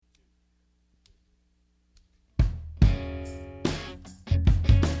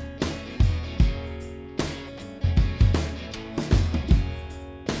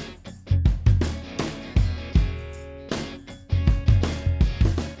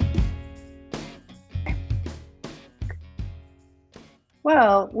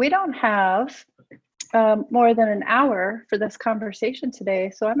Well, we don't have more than an hour for this conversation today,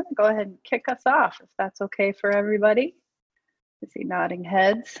 so I'm going to go ahead and kick us off if that's okay for everybody. I see nodding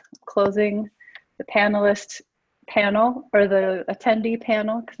heads. Closing the panelist panel or the attendee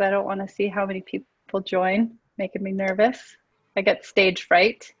panel because I don't want to see how many people join, making me nervous. I get stage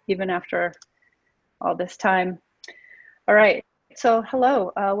fright even after all this time. All right. So,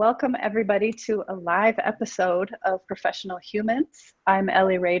 hello, welcome everybody to a live episode of Professional Humans. I'm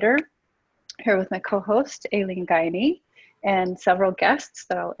Ellie Rader, here with my co-host, Aileen Guiney, and several guests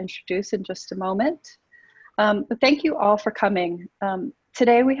that I'll introduce in just a moment. But thank you all for coming.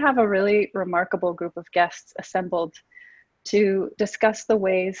 Today we have a really remarkable group of guests assembled to discuss the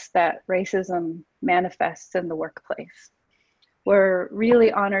ways that racism manifests in the workplace. We're really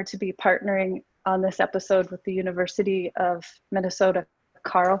honored to be partnering on this episode with the University of Minnesota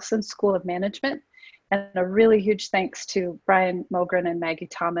Carlson School of Management, and a really huge thanks to Brian Mogren and Maggie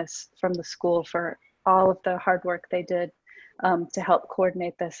Thomas from the school for all of the hard work they did to help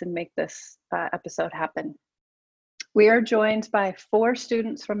coordinate this and make this episode happen. We are joined by 4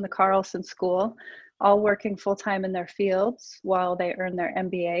 students from the Carlson School, all working full-time in their fields while they earn their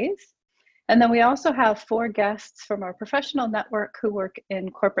MBAs. And then we also have 4 guests from our professional network who work in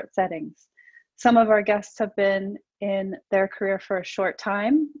corporate settings. Some of our guests have been in their career for a short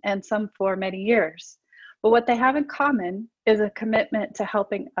time and some for many years. But what they have in common is a commitment to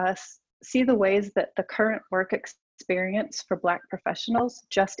helping us see the ways that the current work experience for Black professionals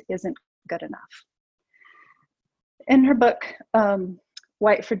just isn't good enough. In her book,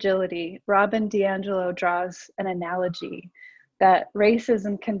 White Fragility, Robin DiAngelo draws an analogy that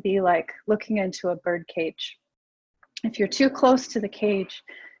racism can be like looking into a bird cage. If you're too close to the cage,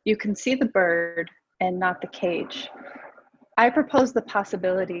 you can see the bird and not the cage. I propose the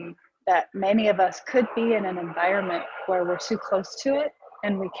possibility that many of us could be in an environment where we're too close to it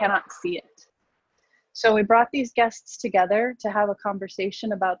and we cannot see it. So we brought these guests together to have a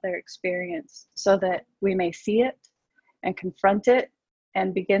conversation about their experience so that we may see it and confront it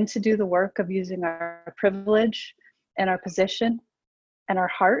and begin to do the work of using our privilege and our position and our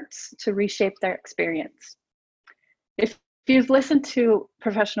hearts to reshape their experience. If you've listened to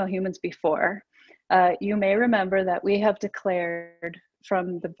Professional Humans before, you may remember that we have declared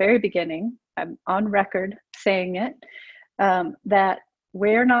from the very beginning, I'm on record saying it, that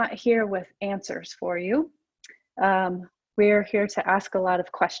we're not here with answers for you. We're here to ask a lot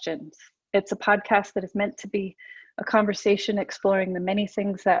of questions. It's a podcast that is meant to be a conversation exploring the many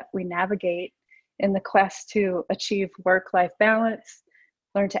things that we navigate in the quest to achieve work-life balance,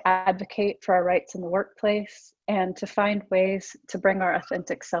 learn to advocate for our rights in the workplace, and to find ways to bring our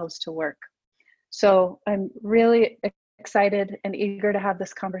authentic selves to work. So I'm really excited and eager to have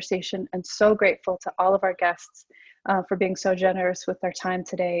this conversation, and so grateful to all of our guests for being so generous with their time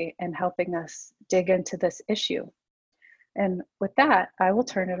today and helping us dig into this issue. And with that, I will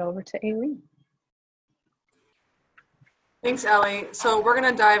turn it over to Aileen. Thanks, Ellie. So we're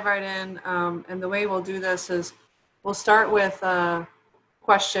going to dive right in, and the way we'll do this is we'll start with a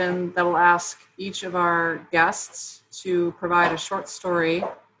question that we'll ask each of our guests to provide a short story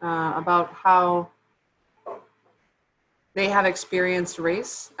about how they have experienced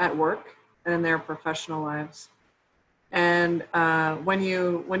race at work and in their professional lives. And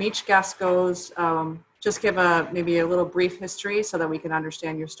when each guest goes, just give maybe a little brief history so that we can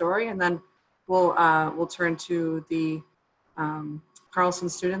understand your story, and then we'll turn to the Carlson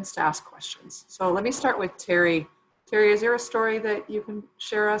students to ask questions. So let me start with Terry. Terry, is there a story that you can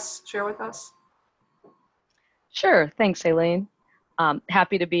share with us? Sure, thanks, Aileen.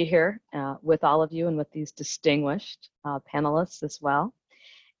 Happy to be here with all of you and with these distinguished panelists as well.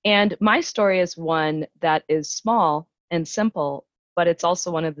 And my story is one that is small and simple, but it's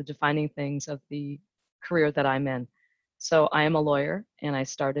also one of the defining things of the career that I'm in. So I am a lawyer, and I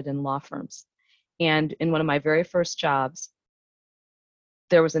started in law firms. And in one of my very first jobs,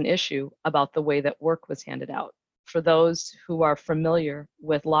 there was an issue about the way that work was handed out. For those who are familiar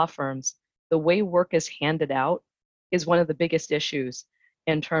with law firms, the way work is handed out is one of the biggest issues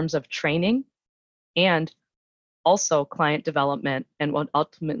in terms of training and also client development, and what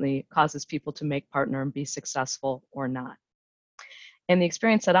ultimately causes people to make partner and be successful or not. And the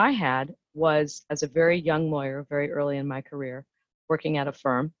experience that I had was as a very young lawyer, very early in my career, working at a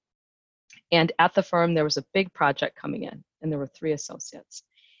firm. And at the firm, there was a big project coming in, and there were 3 associates.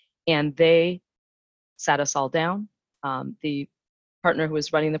 And they sat us all down. The partner who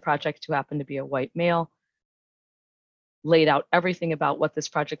was running the project, who happened to be a white male, laid out everything about what this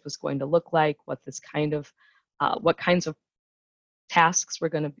project was going to look like, what kinds of tasks were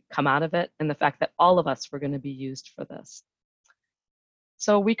going to come out of it, and the fact that all of us were going to be used for this.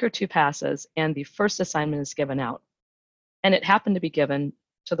 So a week or two passes, and the first assignment is given out. And it happened to be given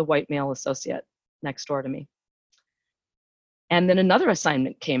to the white male associate next door to me. And then another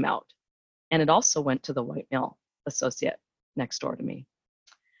assignment came out, and it also went to the white male associate next door to me.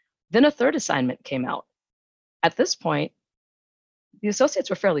 Then a third assignment came out. At this point, the associates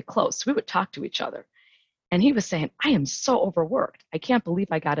were fairly close. We would talk to each other. And he was saying, I am so overworked. I can't believe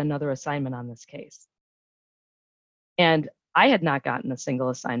I got another assignment on this case. And I had not gotten a single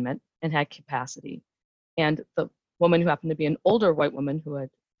assignment and had capacity. And the woman who happened to be an older white woman who had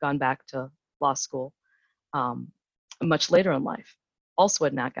gone back to law school much later in life also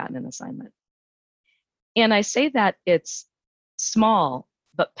had not gotten an assignment. And I say that it's small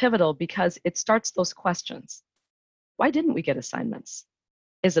but pivotal because it starts those questions. Why didn't we get assignments?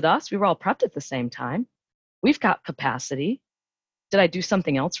 Is it us? We were all prepped at the same time. We've got capacity. Did I do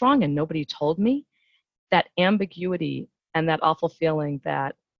something else wrong and nobody told me? That ambiguity and that awful feeling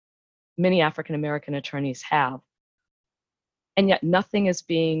that many African American attorneys have, and yet nothing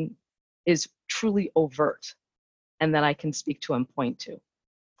is truly overt and that I can speak to and point to.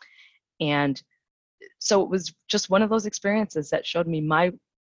 And so it was just one of those experiences that showed me my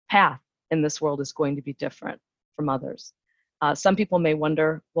path in this world is going to be different from others. Some people may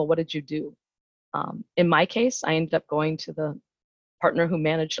wonder, well, what did you do? In my case, I ended up going to the partner who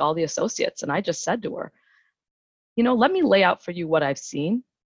managed all the associates, and I just said to her, let me lay out for you what I've seen.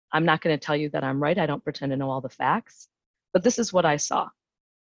 I'm not going to tell you that I'm right. I don't pretend to know all the facts, but this is what I saw.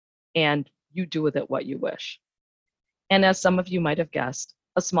 And you do with it what you wish. And as some of you might have guessed,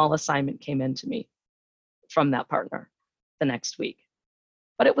 a small assignment came into me from that partner the next week.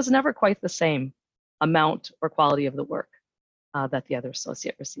 But it was never quite the same amount or quality of the work that the other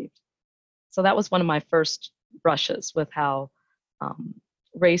associate received. So that was one of my first brushes with how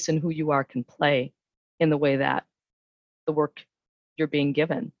race and who you are can play in the way that the work you're being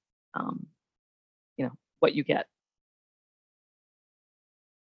given, what you get.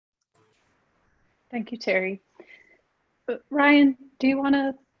 Thank you, Terry. Ryan, do you want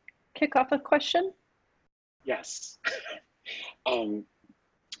to kick off a question? Yes. And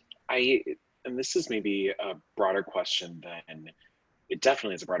this is maybe a broader question it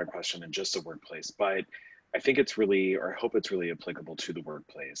definitely is a broader question than just the workplace, but I think it's really, or I hope it's really applicable to the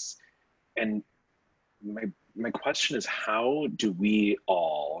workplace. And my question is, how do we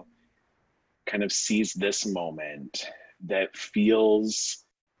all kind of seize this moment that feels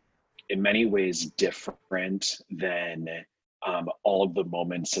in many ways different than all of the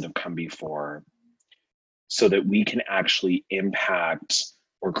moments that have come before, so that we can actually impact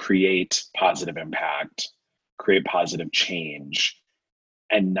or create positive impact, create positive change,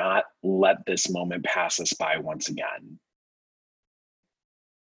 and not let this moment pass us by once again?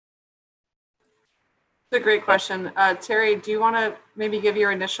 It's a great question. Terry, do you want to maybe give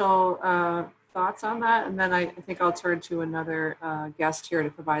your initial thoughts on that? And then I think I'll turn to another guest here to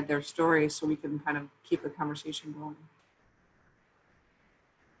provide their story so we can kind of keep the conversation going.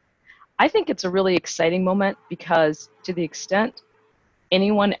 I think it's a really exciting moment because to the extent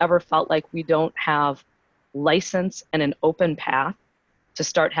anyone ever felt like we don't have license and an open path to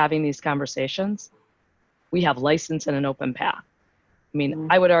start having these conversations, we have license and an open path. I mean,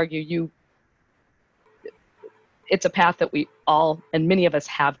 I would argue it's a path that we all, and many of us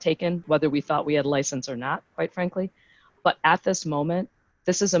have taken, whether we thought we had license or not, quite frankly. But at this moment,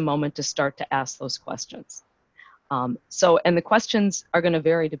 this is a moment to start to ask those questions. And the questions are going to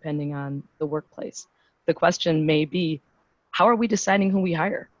vary depending on the workplace. The question may be, how are we deciding who we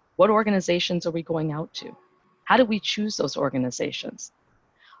hire? What organizations are we going out to? How do we choose those organizations?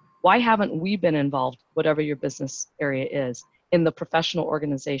 Why haven't we been involved, whatever your business area is, in the professional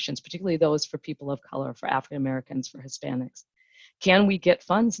organizations, particularly those for people of color, for African Americans, for Hispanics? Can we get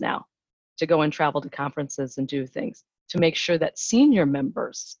funds now to go and travel to conferences and do things to make sure that senior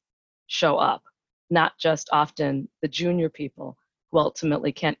members show up, not just often the junior people who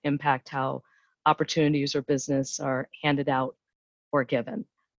ultimately can't impact how opportunities or business are handed out or given?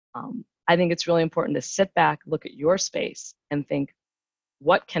 I think it's really important to sit back, look at your space, and think,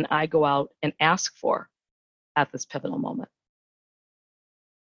 what can I go out and ask for at this pivotal moment?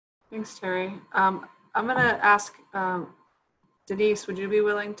 Thanks, Terry. I'm going to ask Denise, would you be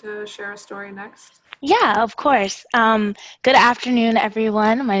willing to share a story next? Yeah, of course. Good afternoon,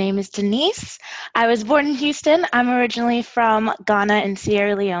 everyone. My name is Denise. I was born in Houston. I'm originally from Ghana and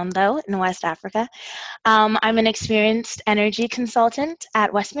Sierra Leone, though, in West Africa. I'm an experienced energy consultant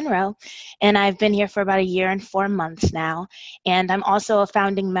at West Monroe, and I've been here for about 1 year and 4 months now. And I'm also a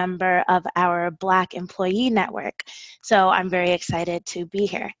founding member of our Black Employee Network, so I'm very excited to be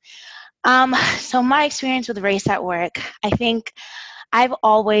here. So my experience with race at work, I think I've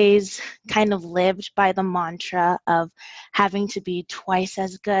always kind of lived by the mantra of having to be twice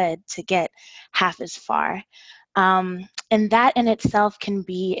as good to get half as far. And that in itself can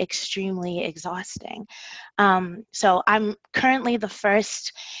be extremely exhausting. So I'm currently the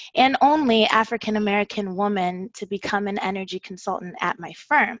first and only African American woman to become an energy consultant at my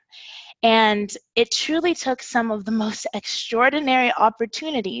firm. And it truly took some of the most extraordinary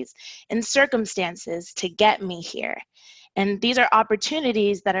opportunities and circumstances to get me here. And these are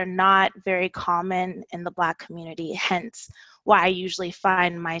opportunities that are not very common in the Black community, hence why I usually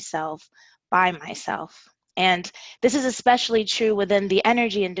find myself by myself. And this is especially true within the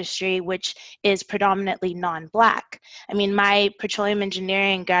energy industry, which is predominantly non-Black. I mean, my petroleum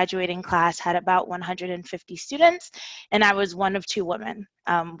engineering graduating class had about 150 students, and I was one of two women,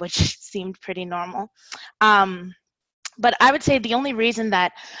 which seemed pretty normal. But I would say the only reason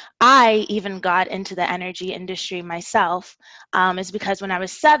that I even got into the energy industry myself is because when I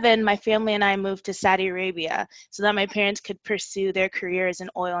was 7, my family and I moved to Saudi Arabia so that my parents could pursue their careers in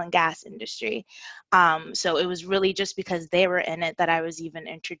oil and gas industry. So it was really just because they were in it that I was even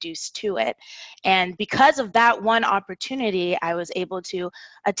introduced to it. And because of that one opportunity, I was able to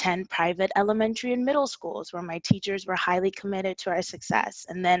attend private elementary and middle schools where my teachers were highly committed to our success.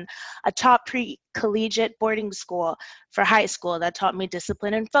 And then a top pre-collegiate boarding school for high school that taught me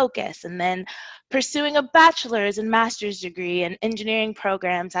discipline and focus, and then pursuing a bachelor's and master's degree in engineering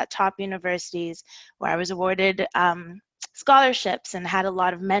programs at top universities where I was awarded scholarships and had a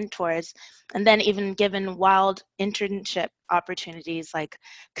lot of mentors, and then even given wild internship opportunities like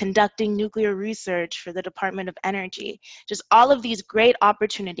conducting nuclear research for the Department of Energy. Just all of these great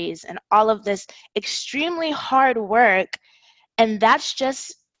opportunities and all of this extremely hard work, and that's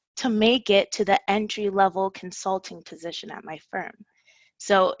just to make it to the entry-level consulting position at my firm.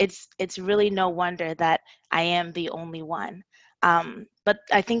 So it's really no wonder that I am the only one. But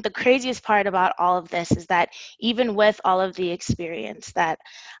I think the craziest part about all of this is that even with all of the experience that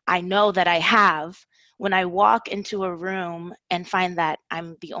I know that I have, when I walk into a room and find that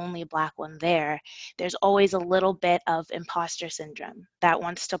I'm the only Black one there, there's always a little bit of imposter syndrome that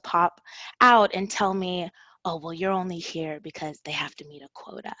wants to pop out and tell me, oh, well, you're only here because they have to meet a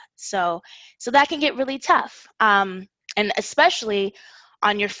quota. So that can get really tough. And especially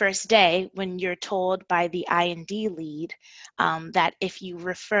on your first day when you're told by the I&D lead that if you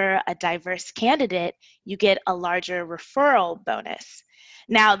refer a diverse candidate, you get a larger referral bonus.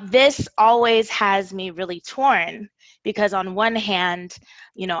 Now, this always has me really torn because on one hand,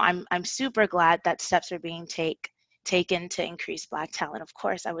 you know, I'm super glad that steps are being taken to increase Black talent. Of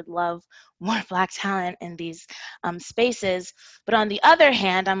course, I would love more Black talent in these spaces. But on the other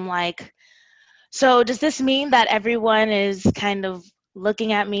hand, I'm like, so does this mean that everyone is kind of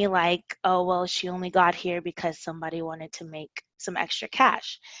looking at me like, oh, well, she only got here because somebody wanted to make some extra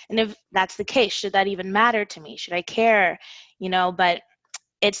cash? And if that's the case, should that even matter to me? Should I care? You know, but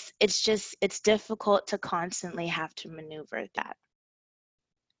it's difficult to constantly have to maneuver that.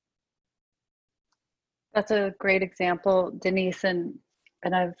 That's a great example, Denise, and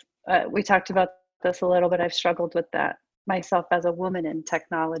I've we talked about this a little bit. I've struggled with that myself as a woman in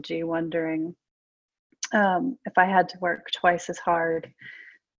technology, wondering if I had to work twice as hard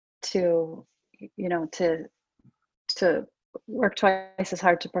to, you know, to work twice as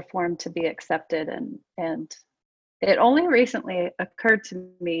hard to perform to be accepted, and it only recently occurred to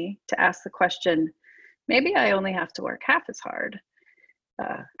me to ask the question, maybe I only have to work half as hard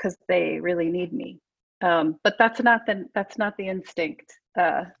because they really need me. But that's not the instinct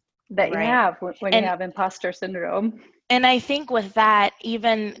that you have when you have imposter syndrome. And I think with that,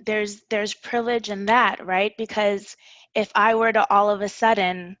 even there's privilege in that, right? Because if I were to all of a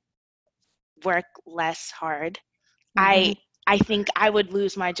sudden work less hard, I think I would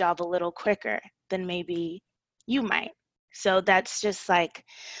lose my job a little quicker than maybe you might. So that's just like,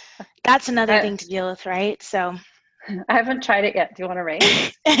 that's another thing to deal with, right? So I haven't tried it yet. Do you want to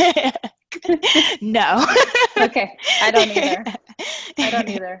raise? No. Okay. I don't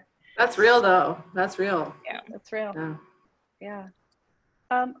either. That's real though. That's real. Yeah. That's real. Yeah.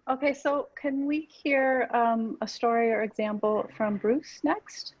 Okay, so can we hear a story or example from Bruce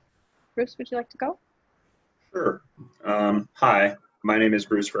next? Bruce, would you like to go? Sure. Hi, my name is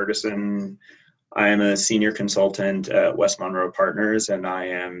Bruce Ferguson. I am a senior consultant at West Monroe Partners, and I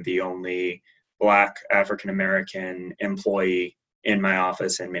am the only Black African-American employee in my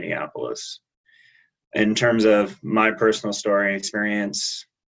office in Minneapolis. In terms of my personal story and experience,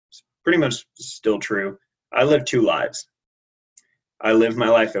 it's pretty much still true. I live two lives. I live my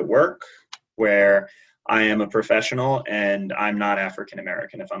life at work, where I am a professional and I'm not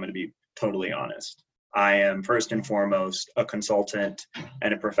African-American, if I'm going to be totally honest. I am first and foremost a consultant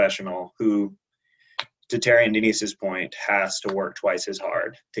and a professional who, to Terry and Denise's point, has to work twice as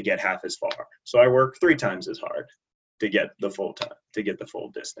hard to get half as far. So I work 3 times as hard to get the full time, to get the full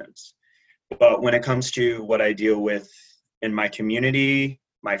distance. But when it comes to what I deal with in my community,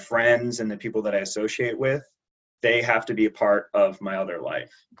 my friends, and the people that I associate with, they have to be a part of my other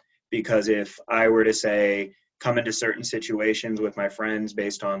life. Because if I were to say, come into certain situations with my friends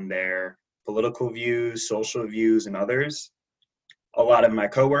based on their political views, social views, and others, a lot of my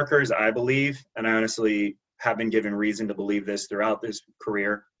coworkers, I believe, and I honestly have been given reason to believe this throughout this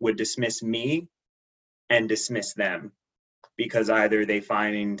career, would dismiss me and dismiss them because either they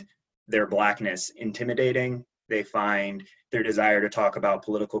find their Blackness intimidating, they find their desire to talk about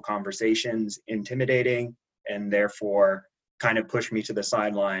political conversations intimidating, and therefore kind of push me to the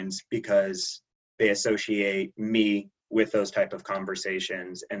sidelines because they associate me with those type of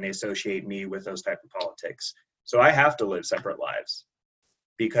conversations and they associate me with those type of politics. So I have to live separate lives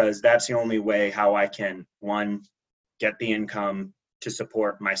because that's the only way how I can, 1, get the income to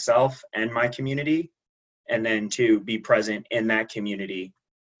support myself and my community, and then 2, be present in that community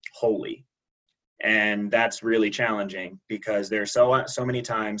wholly. And that's really challenging because there's so many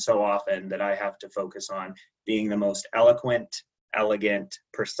times, so often that I have to focus on being the most eloquent, elegant,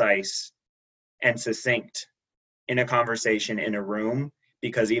 precise, and succinct in a conversation in a room,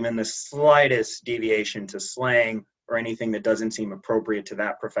 because even the slightest deviation to slang or anything that doesn't seem appropriate to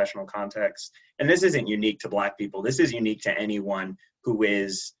that professional context, and this isn't unique to Black people, this is unique to anyone who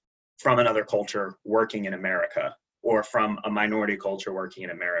is from another culture working in America or from a minority culture working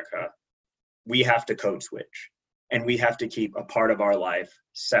in America. We have to code switch and we have to keep a part of our life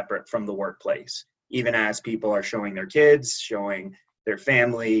separate from the workplace. Even as people are showing their kids, showing their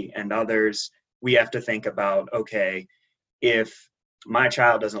family and others, we have to think about, okay, if my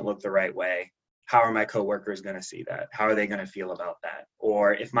child doesn't look the right way, how are my coworkers going to see that? How are they going to feel about that?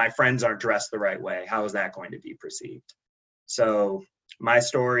 Or if my friends aren't dressed the right way, how is that going to be perceived? So my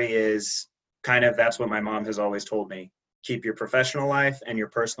story is kind of, that's what my mom has always told me. Keep your professional life and your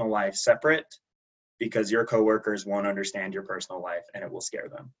personal life separate because your coworkers won't understand your personal life and it will scare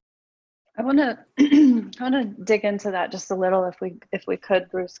them. I want to I want to dig into that just a little if we could,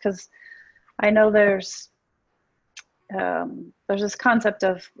 Bruce, because I know there's this concept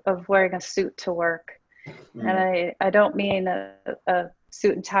of wearing a suit to work. And I don't mean a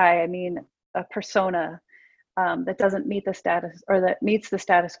suit and tie. I mean a persona that doesn't meet the status, or that meets the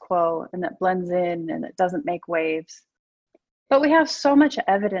status quo and that blends in and it doesn't make waves. But we have so much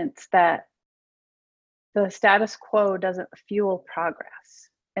evidence that the status quo doesn't fuel progress,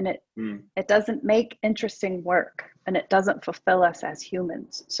 and it doesn't make interesting work, and it doesn't fulfill us as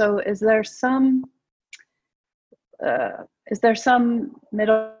humans. So is there some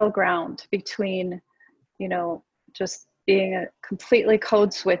middle ground between, just being a completely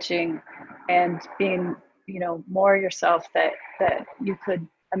code switching and being, more yourself that you could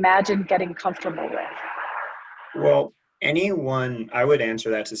imagine getting comfortable with? Well, I would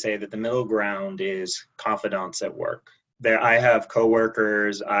answer that to say that the middle ground is confidants at work. I have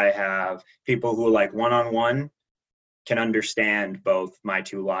coworkers, I have people who like one-on-one can understand both my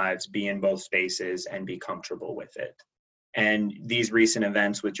 2 lives, be in both spaces and be comfortable with it. And these recent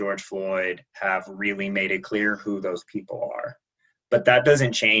events with George Floyd have really made it clear who those people are. But that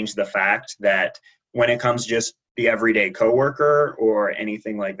doesn't change the fact that when it comes just the everyday coworker or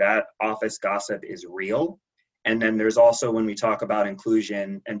anything like that, office gossip is real. And then there's also, when we talk about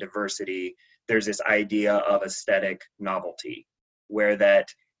inclusion and diversity, there's this idea of aesthetic novelty, where that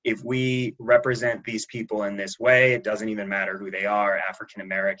if we represent these people in this way, it doesn't even matter who they are, African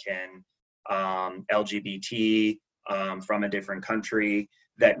American, LGBT, from a different country,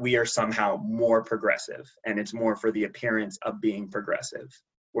 that we are somehow more progressive. And it's more for the appearance of being progressive,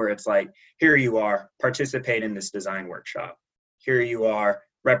 where it's like, here you are, participate in this design workshop. Here you are,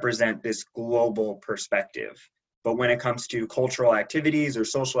 represent this global perspective. But when it comes to cultural activities or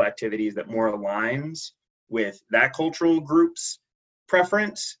social activities that more aligns with that cultural group's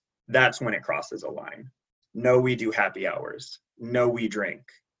preference, that's when it crosses a line. No, we do happy hours. No, we drink.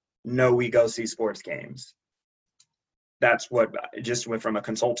 No, we go see sports games. That's what, just from a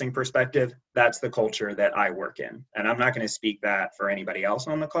consulting perspective, that's the culture that I work in. And I'm not going to speak that for anybody else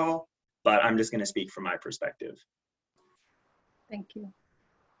on the call, but I'm just going to speak from my perspective. Thank you.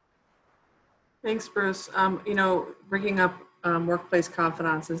 Thanks, Bruce. Bringing up workplace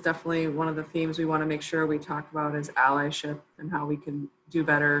confidence is definitely one of the themes we want to make sure we talk about, is allyship and how we can do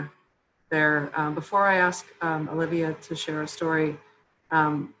better there. Before I ask Olivia to share a story,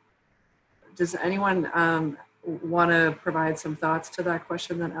 does anyone want to provide some thoughts to that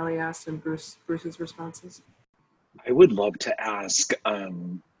question that Ellie asked and Bruce's responses? I would love to ask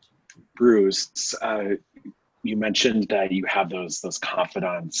Bruce. You mentioned that you have those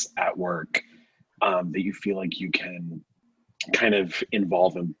confidants at work that you feel like you can kind of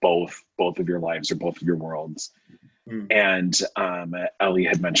involve in both of your lives or both of your worlds. And Ellie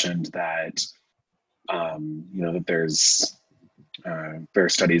had mentioned that that there are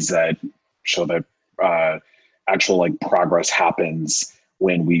studies that show that actual like progress happens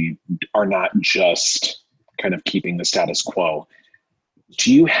when we are not just kind of keeping the status quo.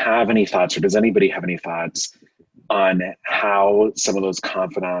 Do you have any thoughts, or does anybody have any thoughts on how some of those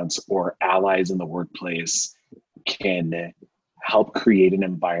confidants or allies in the workplace can help create an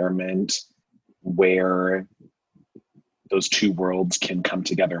environment where those two worlds can come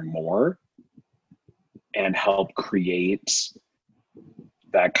together more and help create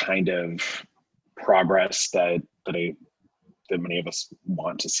that kind of progress that many of us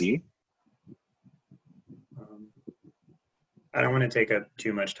want to see? I don't want to take up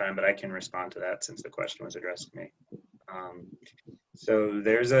too much time, but I can respond to that since the question was addressed to me. So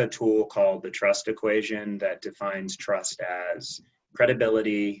there's a tool called the trust equation that defines trust as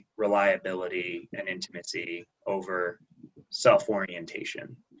credibility, reliability, and intimacy over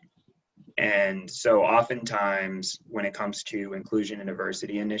self-orientation. And so oftentimes when it comes to inclusion and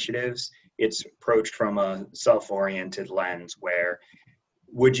diversity initiatives, it's approached from a self-oriented lens where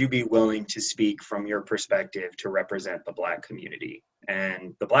would you be willing to speak from your perspective to represent the Black community?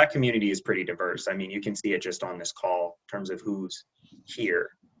 And the Black community is pretty diverse. I mean, you can see it just on this call in terms of who's here.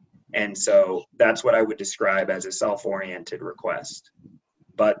 And so that's what I would describe as a self-oriented request.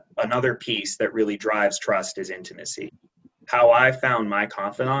 But another piece that really drives trust is intimacy. How I found my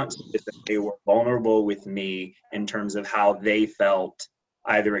confidants is that they were vulnerable with me in terms of how they felt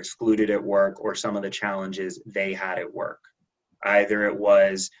either excluded at work or some of the challenges they had at work. Either it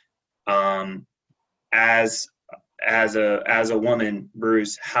was as a woman,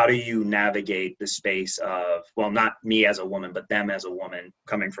 Bruce, how do you navigate the space of, well, not me as a woman, but them as a woman,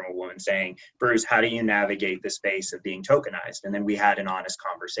 coming from a woman saying, Bruce, how do you navigate the space of being tokenized? And then we had an honest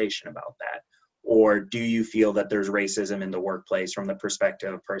conversation about that. Or do you feel that there's racism in the workplace from the perspective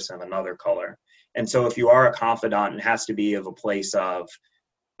of a person of another color? And so if you are a confidant, it has to be of a place of,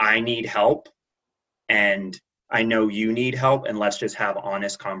 I need help and I know you need help, and let's just have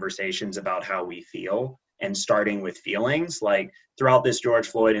honest conversations about how we feel. And starting with feelings, like throughout this George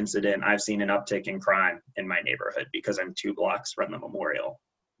Floyd incident, I've seen an uptick in crime in my neighborhood because I'm 2 blocks from the memorial.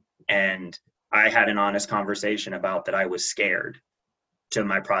 And I had an honest conversation about that I was scared to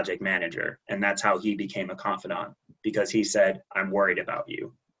my project manager. And that's how he became a confidant, because he said, I'm worried about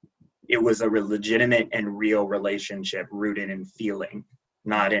you. It was a legitimate and real relationship rooted in feeling,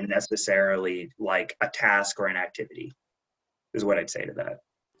 not in necessarily like a task or an activity, is what I'd say to that.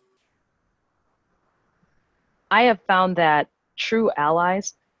 I have found that true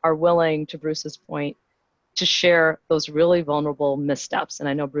allies are willing, to Bruce's point, to share those really vulnerable missteps. And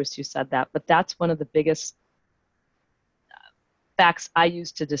I know, Bruce, you said that, but that's one of the biggest facts I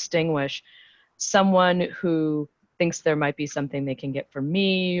use to distinguish someone who thinks there might be something they can get from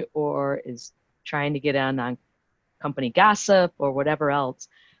me or is trying to get in on company gossip or whatever else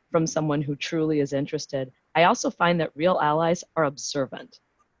from someone who truly is interested. I also find that real allies are observant,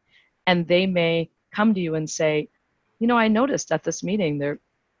 and they may come to you and say, you know, I noticed at this meeting there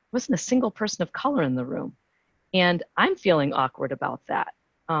wasn't a single person of color in the room, and I'm feeling awkward about that.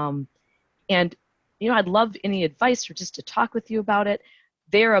 And you know, I'd love any advice or just to talk with you about it.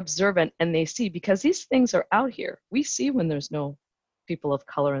 They're observant and they see, because these things are out here. We see when there's no people of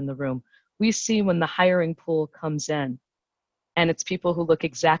color in the room. We see when the hiring pool comes in and it's people who look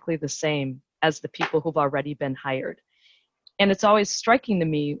exactly the same as the people who've already been hired. And it's always striking to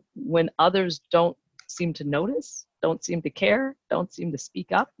me when others don't seem to notice, don't seem to care, don't seem to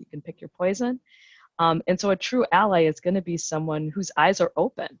speak up. You can pick your poison. And so a true ally is going to be someone whose eyes are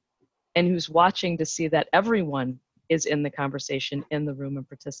open and who's watching to see that everyone is in the conversation, in the room and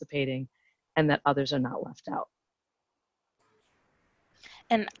participating, and that others are not left out.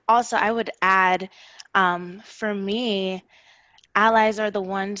 And also I would add, for me, allies are the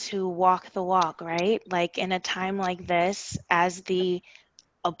ones who walk the walk, right? Like in a time like this, as the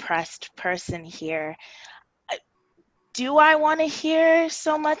oppressed person here, do I want to hear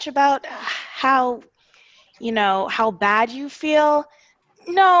so much about how, you know, how bad you feel?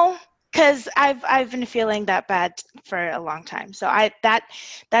 No, because I've been feeling that bad for a long time. So that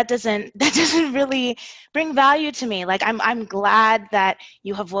doesn't really bring value to me. Like I'm glad that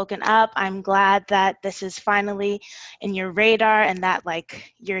you have woken up. I'm glad that this is finally in your radar and that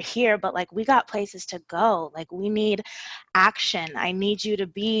like you're here, but like we got places to go. Like we need action. I need you to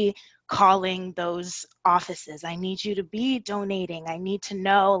be calling those offices. I need you to be donating. I need to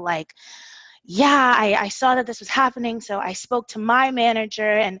know like, yeah, I saw that this was happening, so I spoke to my manager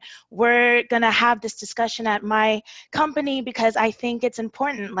and we're gonna have this discussion at my company because I think it's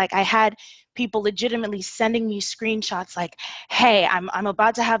important. Like I had people legitimately sending me screenshots like, hey, I'm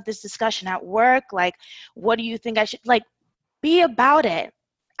about to have this discussion at work. Like, what do you think I should, like, be about it.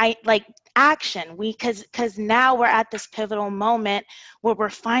 I like action. Because now we're at this pivotal moment where we're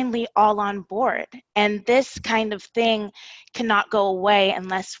finally all on board. And this kind of thing cannot go away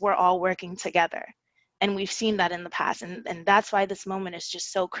unless we're all working together. And we've seen that in the past. And that's why this moment is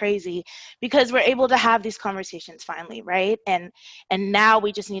just so crazy, because we're able to have these conversations finally, right? And now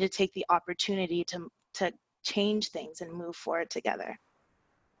we just need to take the opportunity to change things and move forward together.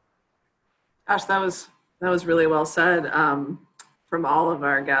 Gosh, that was really well said from all of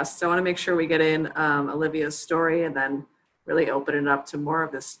our guests. I want to make sure we get in Olivia's story and then really open it up to more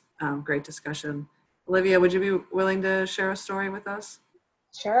of this great discussion. Olivia, would you be willing to share a story with us?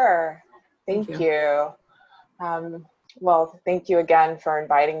 Sure. Thank you. Well, thank you again for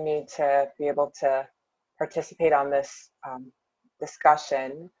inviting me to be able to participate on this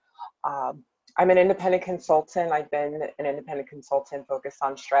discussion. I'm an independent consultant. I've been an independent consultant focused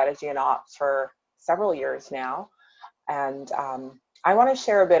on strategy and ops for several years now. And I want to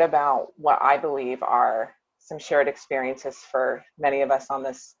share a bit about what I believe are some shared experiences for many of us on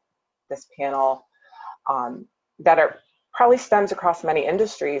this panel that are probably stems across many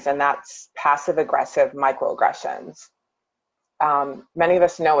industries, and that's passive aggressive microaggressions. Many of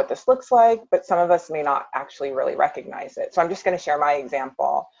us know what this looks like, but some of us may not actually really recognize it. So I'm just going to share my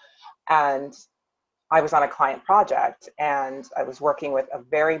example. And I was on a client project and I was working with a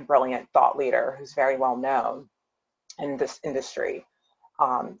very brilliant thought leader who's very well known in this industry.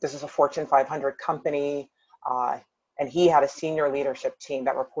 This is a Fortune 500 company, and he had a senior leadership team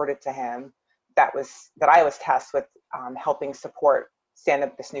that reported to him that I was tasked with helping support stand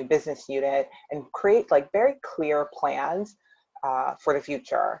up this new business unit and create like very clear plans for the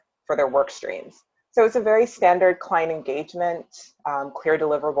future for their work streams. So it's a very standard client engagement, clear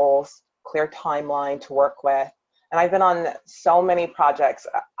deliverables, clear timeline to work with. And I've been on so many projects.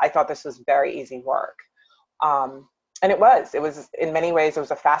 I thought this was very easy work. And it was in many ways, it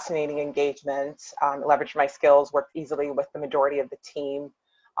was a fascinating engagement. Leveraged my skills, worked easily with the majority of the team,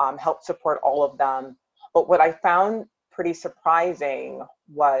 helped support all of them. But what I found pretty surprising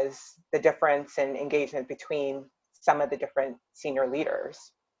was the difference in engagement between some of the different senior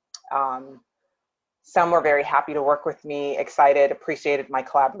leaders. Some were very happy to work with me, excited, appreciated my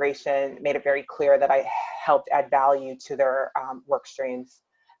collaboration, made it very clear that I helped add value to their work streams.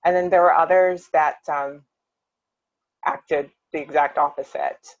 And then there were others that acted the exact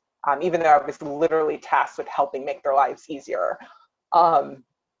opposite, even though I was literally tasked with helping make their lives easier.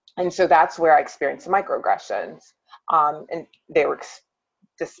 And so that's where I experienced microaggressions. And they were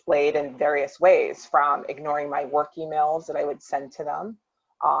displayed in various ways, from ignoring my work emails that I would send to them,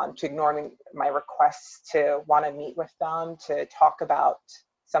 to ignoring my requests to want to meet with them, to talk about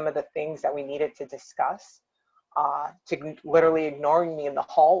some of the things that we needed to discuss, to literally ignoring me in the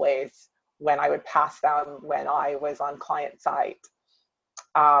hallways when I would pass them when I was on client site.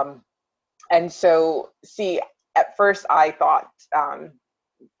 And so, see, at first I thought,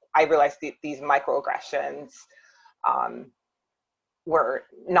 I realized these microaggressions were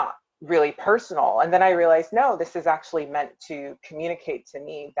not really personal. And then I realized, no, this is actually meant to communicate to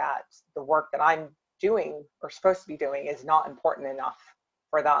me that the work that I'm doing or supposed to be doing is not important enough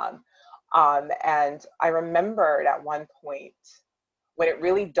for them. And I remembered at one point when it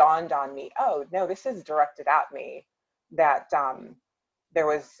really dawned on me, oh, no, this is directed at me, that there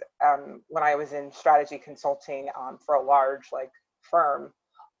was, when I was in strategy consulting for a large firm,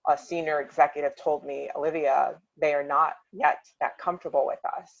 a senior executive told me, Olivia, they are not yet that comfortable with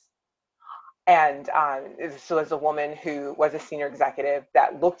us. And so there's a woman who was a senior executive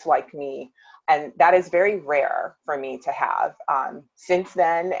that looked like me. And that is very rare for me to have since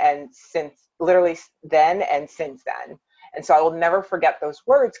then, and since literally then and since then. And so I will never forget those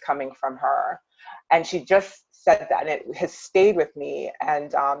words coming from her. And she just said that, and it has stayed with me.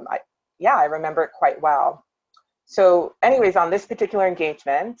 And I remember it quite well. So anyways, on this particular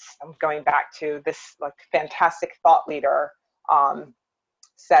engagement, I'm going back to this fantastic thought leader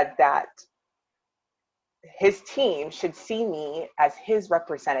said that his team should see me as his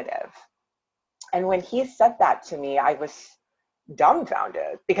representative. And when he said that to me, I was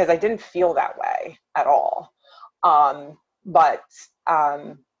dumbfounded because I didn't feel that way at all. But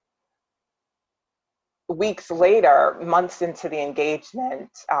weeks later, months into the engagement,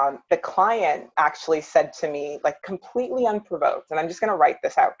 the client actually said to me, like completely unprovoked, and I'm just going to write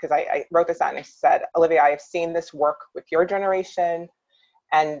this out because I wrote this out, and I said, Olivia, I have seen this work with your generation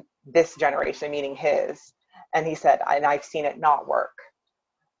and this generation, meaning his. And he said, and I've seen it not work.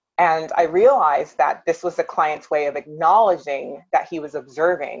 And I realized that this was the client's way of acknowledging that he was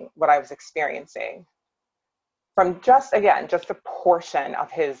observing what I was experiencing from just a portion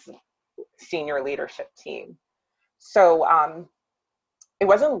of his senior leadership team. So it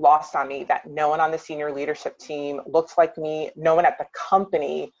wasn't lost on me that no one on the senior leadership team looked like me. No one at the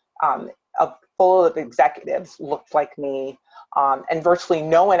company full of executives looked like me. And virtually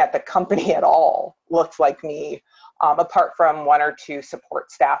no one at the company at all looked like me, apart from one or two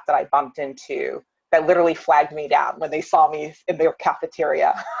support staff that I bumped into that literally flagged me down when they saw me in their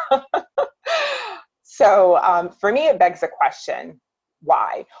cafeteria. So for me, it begs the question,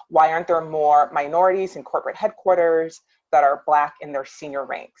 why? Why aren't there more minorities in corporate headquarters that are Black in their senior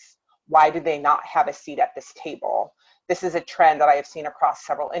ranks? Why do they not have a seat at this table? This is a trend that I have seen across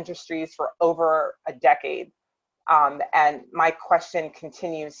several industries for over a decade. And my question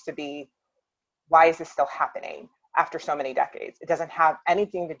continues to be, why is this still happening after so many decades? It doesn't have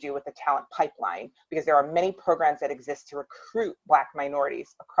anything to do with the talent pipeline, because there are many programs that exist to recruit Black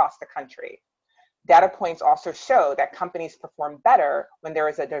minorities across the country. Data points also show that companies perform better when there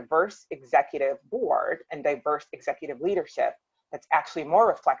is a diverse executive board and diverse executive leadership that's actually more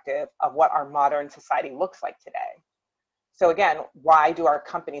reflective of what our modern society looks like today. So again, why do our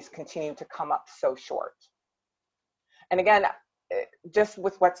companies continue to come up so short? And again, just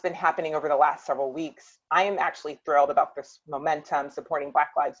with what's been happening over the last several weeks, I am actually thrilled about this momentum supporting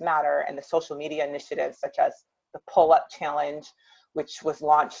Black Lives Matter and the social media initiatives such as the Pull Up Challenge, which was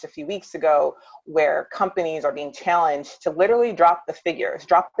launched a few weeks ago, where companies are being challenged to literally drop the figures,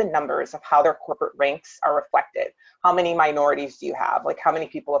 drop the numbers of how their corporate ranks are reflected. How many minorities do you have? Like how many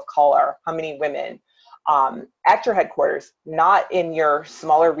people of color? How many women? At your headquarters, not in your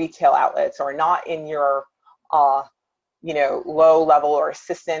smaller retail outlets or not in your low level or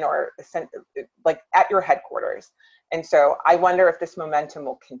assistant or like at your headquarters. And so I wonder if this momentum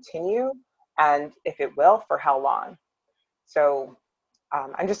will continue, and if it will, for how long. So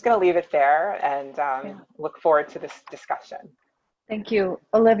I'm just going to leave it there and look forward to this discussion. Thank you,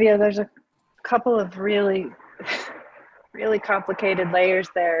 Olivia. There's a couple of really, really complicated layers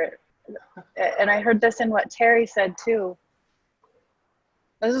there. And I heard this in what Terry said too.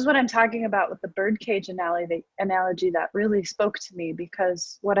 This is what I'm talking about with the birdcage analogy that really spoke to me,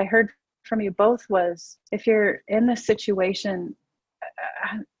 because what I heard from you both was, if you're in this situation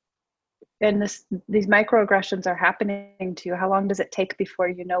and these microaggressions are happening to you, how long does it take before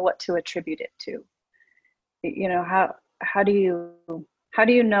you know what to attribute it to? You know, how do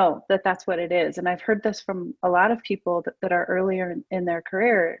you know that that's what it is? And I've heard this from a lot of people that are earlier in their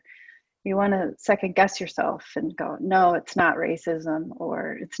career. You want to second guess yourself and go, no, it's not racism,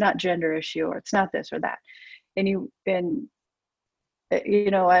 or it's not gender issue, or it's not this or that. And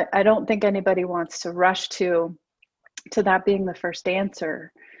I don't think anybody wants to rush to that being the first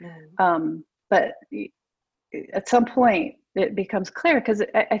answer. But at some point it becomes clear, because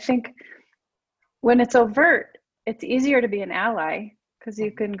I think when it's overt, it's easier to be an ally, because you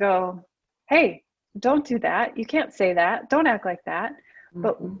can go, hey, don't do that. You can't say that. Don't act like that.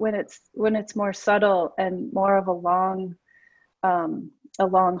 But when it's more subtle and more of a long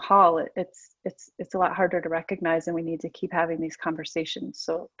haul, it's a lot harder to recognize, and we need to keep having these conversations.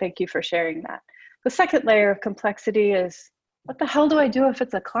 So thank you for sharing that. The second layer of complexity is, what the hell do I do if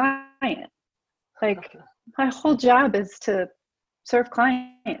it's a client? Like, my whole job is to serve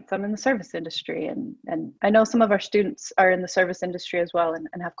clients. I'm in the service industry, and I know some of our students are in the service industry as well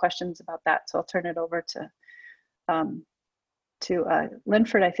and have questions about that. So I'll turn it over to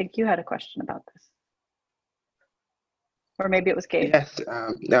Linford. I think you had a question about this, or maybe it was Gabe. Yes,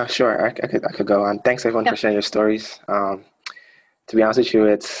 no, sure. I could go on. Thanks everyone for sharing your stories. To be honest with you,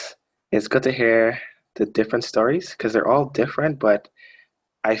 it's good to hear the different stories, because they're all different, but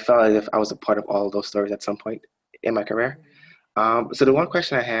I felt as if I was a part of all of those stories at some point in my career. So the one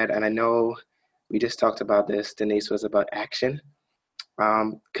question I had, and I know we just talked about this, Denise, was about action.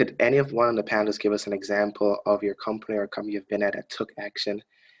 Could any of one of the panelists give us an example of your company or company you've been at that took action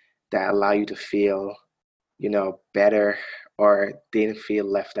that allow you to feel, better, or didn't feel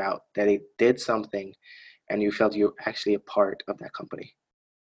left out, that it did something and you felt you were actually a part of that company?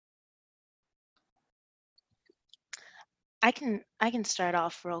 I can start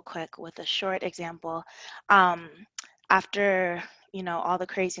off real quick with a short example. Um, After all the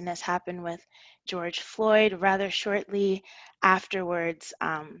craziness happened with George Floyd, rather shortly afterwards,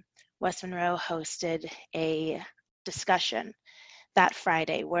 West Monroe hosted a discussion that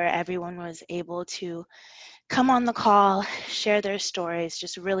Friday where everyone was able to come on the call, share their stories,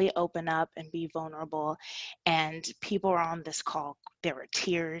 just really open up and be vulnerable. And people were on this call. There were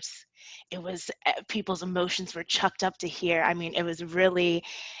tears. It was people's emotions were chucked up to here. I mean, it was really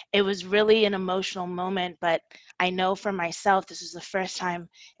an emotional moment. But I know for myself, this is the first time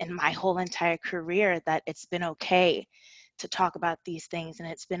in my whole entire career that it's been okay to talk about these things, and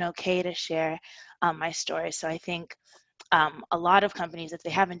it's been okay to share my story. So I think a lot of companies, if they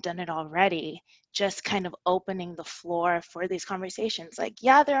haven't done it already, just kind of opening the floor for these conversations. Like,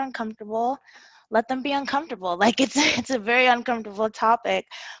 yeah, they're uncomfortable. Let them be uncomfortable. Like it's a very uncomfortable topic,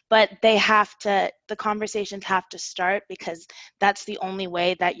 but the conversations have to start, because that's the only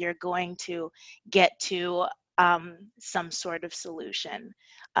way that you're going to get to some sort of solution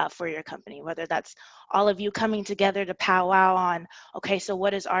for your company, whether that's all of you coming together to powwow on, okay, so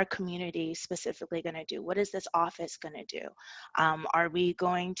what is our community specifically going to do? What is this office going to do? Are we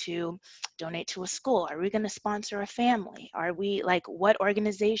going to donate to a school? Are we going to sponsor a family? Are we, like, what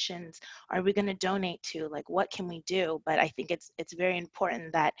organizations are we going to donate to? Like, what can we do? But I think it's very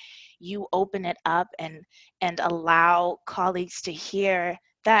important that you open it up and allow colleagues to hear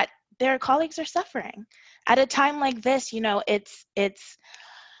that their colleagues are suffering. At a time like this, it's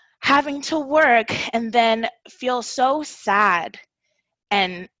having to work and then feel so sad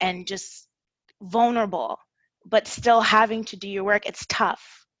and just vulnerable, but still having to do your work. It's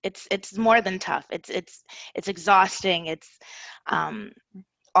tough. It's more than tough. It's exhausting. It's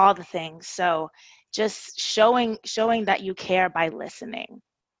all the things. So just showing that you care by listening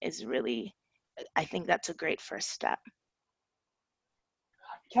is really, I think that's a great first step.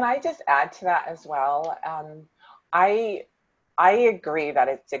 Can I just add to that as well? I agree that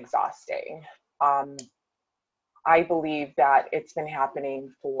it's exhausting. I believe that it's been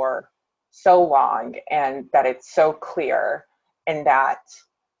happening for so long, and that it's so clear, and that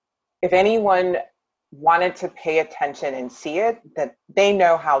if anyone wanted to pay attention and see it, that they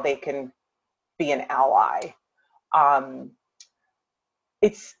know how they can be an ally.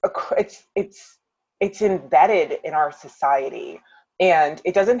 It's embedded in our society, and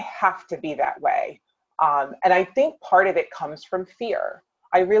it doesn't have to be that way. And I think part of it comes from fear.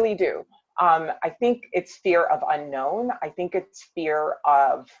 I really do. I think it's fear of unknown. I think it's fear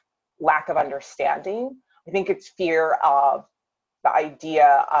of lack of understanding. I think it's fear of the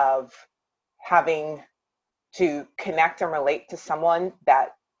idea of having to connect and relate to someone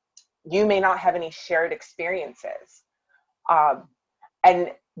that you may not have any shared experiences.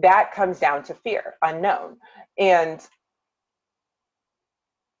 And that comes down to fear, unknown. And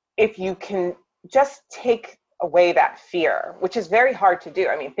if you can just take away that fear, which is very hard to do.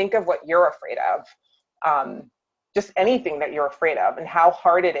 I mean, think of what you're afraid of, just anything that you're afraid of, and how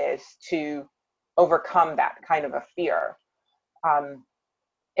hard it is to overcome that kind of a fear.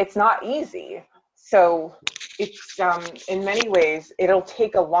 It's not easy. So it's, in many ways, it'll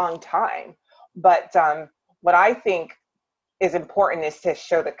take a long time. But what I think is important is to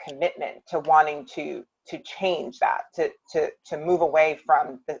show the commitment to wanting to change that, to move away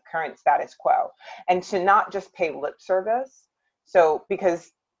from the current status quo, and to not just pay lip service. So,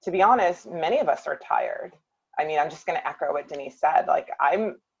 because to be honest, many of us are tired. I mean, I'm just going to echo what Denise said. Like,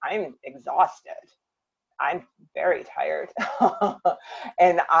 I'm exhausted. I'm very tired.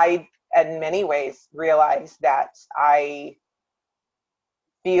 And I, in many ways, realize that I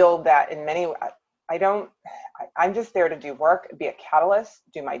feel that in many, I'm just there to do work, be a catalyst,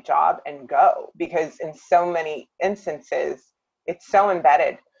 do my job, and go. Because in so many instances, it's so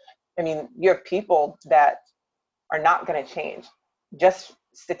embedded. I mean, you have people that are not going to change. Just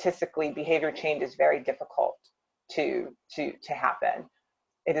statistically, behavior change is very difficult to happen.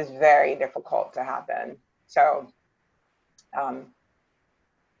 It is very difficult to happen. So,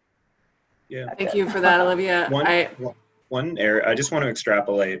 yeah. Thank you for that, Olivia. One area, I just want to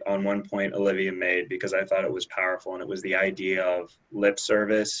extrapolate on one point Olivia made, because I thought it was powerful, and it was the idea of lip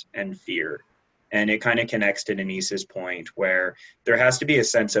service and fear. And it kind of connects to Denise's point, where there has to be a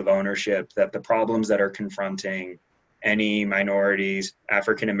sense of ownership that the problems that are confronting any minorities,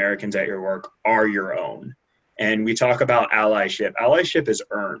 African Americans at your work, are your own. And we talk about allyship. Allyship is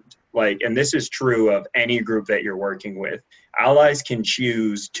earned. Like, and this is true of any group that you're working with. Allies can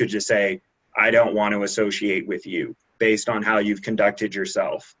choose to just say, I don't want to associate with you, based on how you've conducted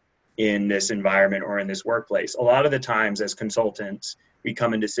yourself in this environment or in this workplace. A lot of the times as consultants, we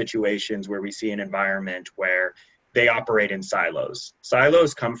come into situations where we see an environment where they operate in silos.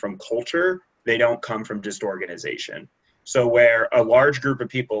 Silos come from culture, they don't come from just organization. So where a large group of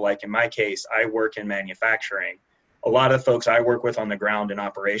people, like in my case, I work in manufacturing, a lot of the folks I work with on the ground in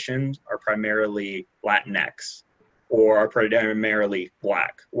operations are primarily Latinx or are primarily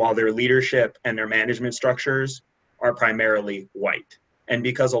Black, while their leadership and their management structures are primarily white. And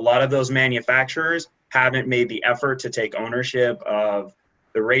because a lot of those manufacturers haven't made the effort to take ownership of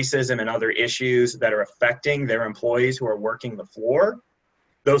the racism and other issues that are affecting their employees who are working the floor,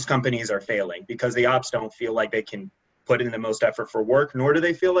 those companies are failing because the ops don't feel like they can put in the most effort for work, nor do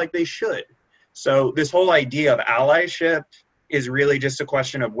they feel like they should. So this whole idea of allyship is really just a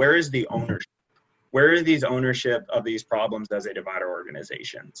question of where is the ownership? Where is these ownership of these problems as they divide our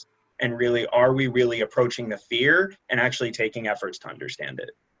organizations? And really, are we really approaching the fear and actually taking efforts to understand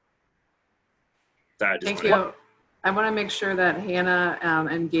it? Thank you. I want to make sure that Hannah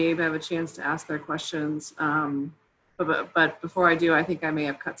and Gabe have a chance to ask their questions. But before I do, I think I may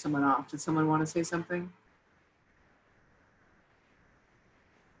have cut someone off. Did someone want to say something?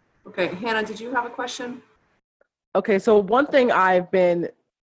 Okay, Hannah, did you have a question? Okay, so one thing I've been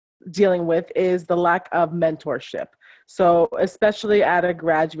dealing with is the lack of mentorship. So especially at a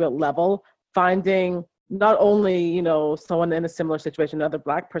graduate level, finding not only, you know, someone in a similar situation, another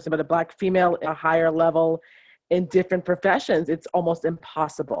Black person, but a Black female at a higher level in different professions, it's almost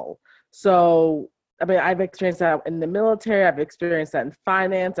impossible. So, I mean, I've experienced that in the military, I've experienced that in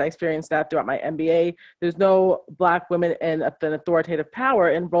finance, I experienced that throughout my MBA. There's no Black women in an authoritative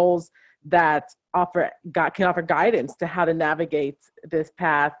power in roles that can offer guidance to how to navigate this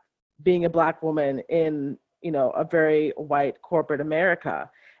path, being a Black woman in, you know, a very white corporate America.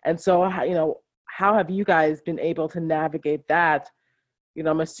 And so, you know, how have you guys been able to navigate that? You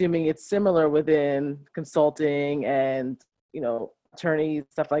know, I'm assuming it's similar within consulting and, you know, attorneys,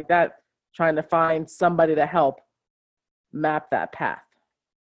 stuff like that, trying to find somebody to help map that path.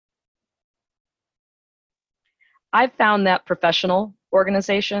 I've found that professional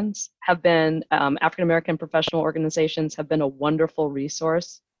organizations have been, African-American professional organizations have been a wonderful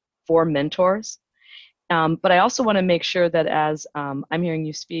resource for mentors. But I also want to make sure that as I'm hearing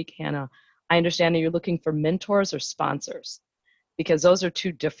you speak, Hannah, I understand that you're looking for mentors or sponsors, because those are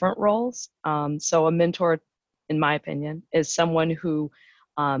two different roles. So a mentor, in my opinion, is someone who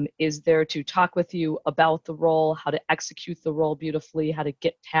is there to talk with you about the role, how to execute the role beautifully, how to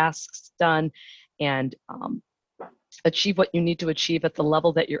get tasks done, and achieve what you need to achieve at the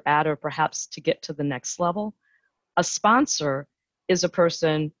level that you're at, or perhaps to get to the next level. A sponsor is a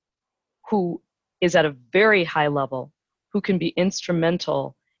person who is at a very high level, who can be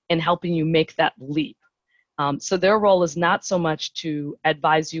instrumental in helping you make that leap. So their role is not so much to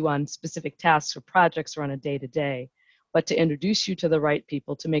advise you on specific tasks or projects or on a day-to-day, but to introduce you to the right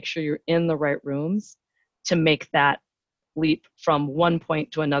people, to make sure you're in the right rooms, to make that leap from one point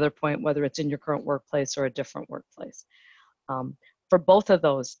to another point, whether it's in your current workplace or a different workplace. For both of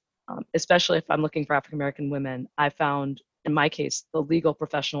those, especially if I'm looking for African-American women, I found, in my case, the legal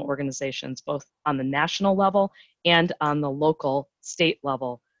professional organizations, both on the national level and on the local state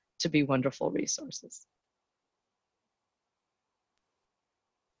level, to be wonderful resources.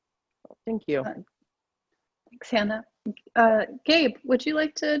 Thank you. Thanks, Hannah. Gabe, would you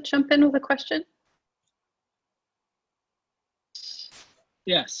like to jump in with a question?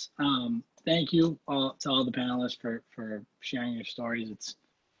 Yes. Thank you to all the panelists for sharing your stories. It's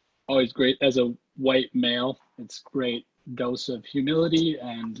always great as a white male. It's great dose of humility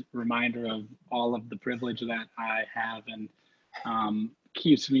and reminder of all of the privilege that I have, and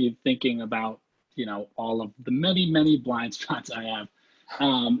keeps me thinking about, you know, all of the many blind spots I have.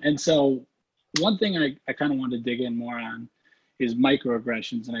 And so one thing I kind of want to dig in more on is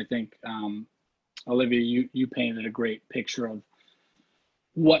microaggressions. And I think, Olivia, you painted a great picture of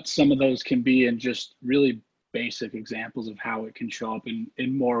what some of those can be, and just really basic examples of how it can show up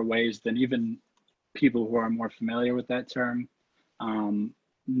in more ways than even people who are more familiar with that term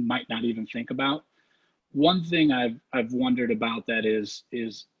might not even think about. One thing I've wondered about that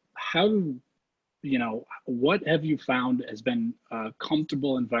is how do, you know, what have you found has been a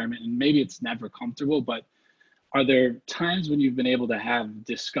comfortable environment? And maybe it's never comfortable, but are there times when you've been able to have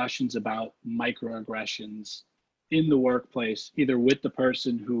discussions about microaggressions in the workplace, either with the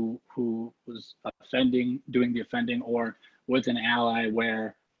person who was doing the offending, or with an ally,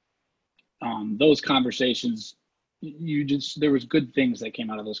 where those conversations, there was good things that came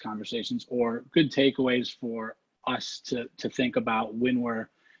out of those conversations, or good takeaways for us to think about when we're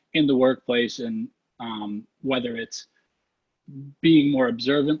in the workplace, and whether it's being more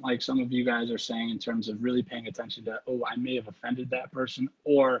observant, like some of you guys are saying, in terms of really paying attention to, oh, I may have offended that person,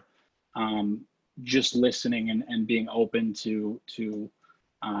 or just listening and being open to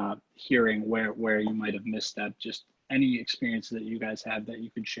hearing where you might have missed that. Just any experience that you guys had that you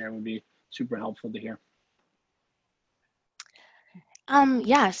could share would be super helpful to hear.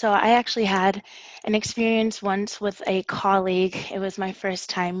 Yeah, so I actually had an experience once with a colleague. It was my first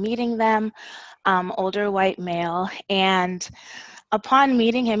time meeting them, older white male. And upon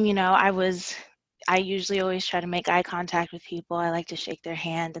meeting him, I usually always try to make eye contact with people. I like to shake their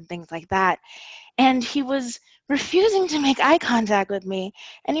hand and things like that. And he was refusing to make eye contact with me,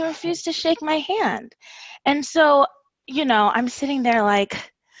 and he refused to shake my hand. And so, I'm sitting there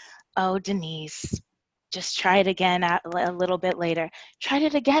like, oh, Denise, just try it again a little bit later. Tried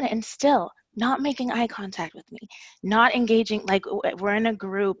it again, and still not making eye contact with me, not engaging. Like, we're in a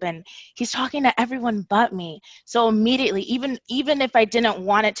group and he's talking to everyone but me. So immediately, even if I didn't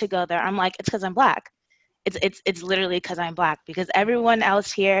want it to go there, I'm like, it's because I'm Black. It's literally because I'm Black, because everyone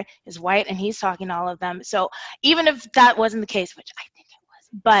else here is white and he's talking to all of them. So even if that wasn't the case, which I think it was,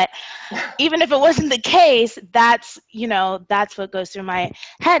 but even if it wasn't the case, that's what goes through my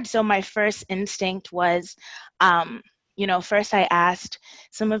head. So my first instinct was, first I asked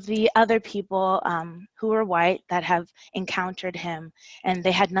some of the other people who were white that have encountered him, and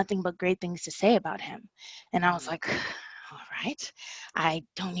they had nothing but great things to say about him. And I was like, all right, I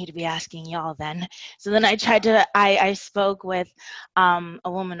don't need to be asking y'all then. So then I spoke with a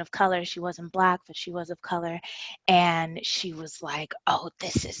woman of color. She wasn't Black, but she was of color. And she was like, oh,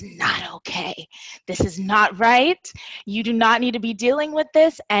 this is not okay. This is not right. You do not need to be dealing with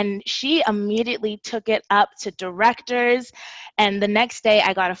this. And she immediately took it up to directors. And the next day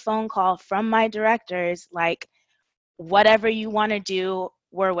I got a phone call from my directors, like, whatever you want to do,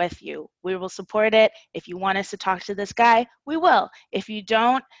 we're with you. We will support it. If you want us to talk to this guy, we will. If you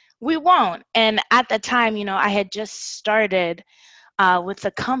don't, we won't. And at the time, I had just started with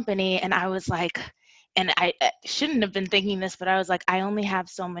the company, and I was like, and I shouldn't have been thinking this, but I was like, I only have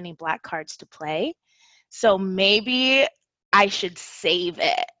so many Black cards to play. So maybe I should save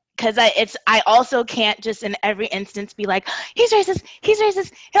it. Because I also can't just in every instance be like, he's racist,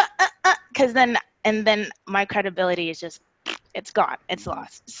 because then my credibility is just, it's gone, it's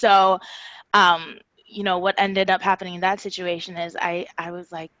lost. So, what ended up happening in that situation is I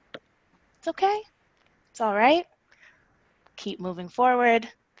was like, it's okay, it's all right, keep moving forward.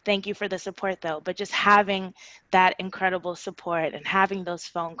 Thank you for the support though. But just having that incredible support and having those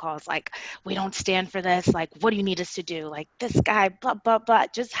phone calls, like, we don't stand for this, like, what do you need us to do? Like, this guy, blah, blah, blah.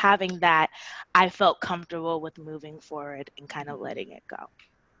 Just having that, I felt comfortable with moving forward and kind of letting it go.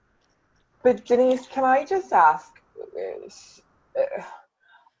 But Denise, can I just ask,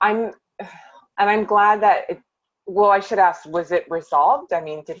 I'm glad that I should ask, was it resolved? I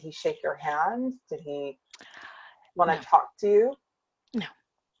mean, did he shake your hand? Did he want to talk to you? No.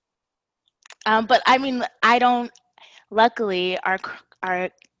 But I mean, luckily our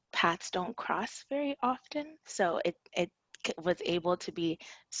paths don't cross very often. So it was able to be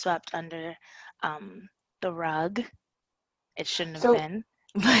swept under the rug. It shouldn't have been.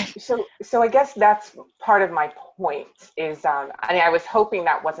 So I guess that's part of my point is, I was hoping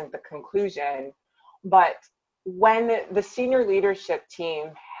that wasn't the conclusion, but when the senior leadership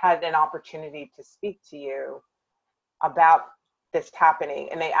team had an opportunity to speak to you about this happening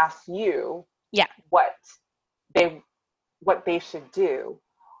and they asked you what they should do,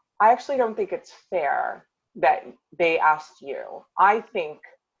 I actually don't think it's fair that they asked you. I think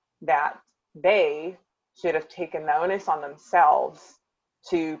that they should have taken the onus on themselves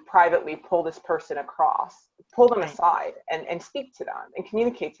to privately pull this person pull them aside and speak to them and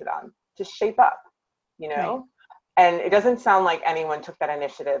communicate to them to shape up, And it doesn't sound like anyone took that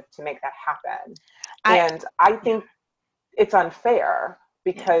initiative to make that happen. And I think it's unfair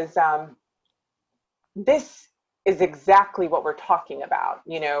because this is exactly what we're talking about,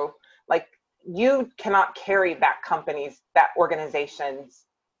 like, you cannot carry that organization's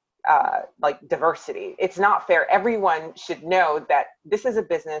like diversity. It's not fair. Everyone should know that this is a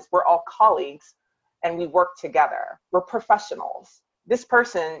business. We're all colleagues and we work together. We're professionals. This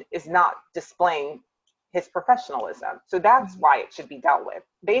person is not displaying his professionalism. So that's why it should be dealt with.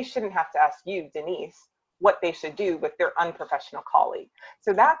 They shouldn't have to ask you, Denise, what they should do with their unprofessional colleague.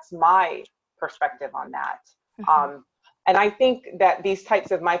 So that's my perspective on that. And I think that these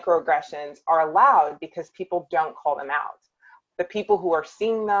types of microaggressions are allowed because people don't call them out. The people who are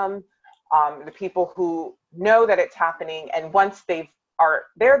seeing them, the people who know that it's happening, and once they're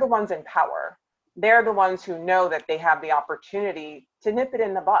the ones in power. They're the ones who know that they have the opportunity to nip it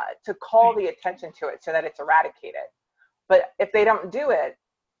in the bud, to call the attention to it so that it's eradicated. But if they don't do it,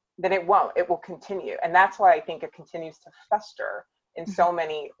 then it won't. It will continue. And that's why I think it continues to fester in so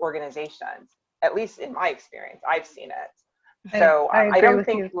many organizations. At least in my experience, I've seen it. So I I agree don't with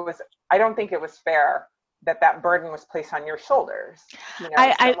think you. it was. I don't think it was fair that burden was placed on your shoulders. You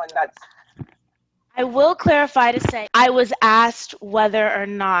know, someone that's. I will clarify to say I was asked whether or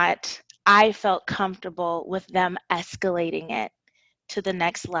not I felt comfortable with them escalating it to the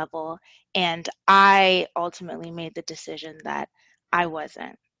next level, and I ultimately made the decision that I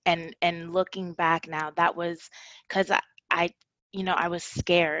wasn't. And looking back now, that was because I I was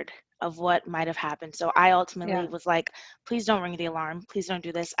scared of what might have happened. So I ultimately was like, please don't ring the alarm. Please don't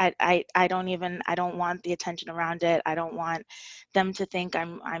do this. I don't want the attention around it. I don't want them to think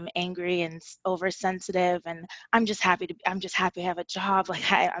I'm angry and oversensitive, and I'm just happy to have a job. Like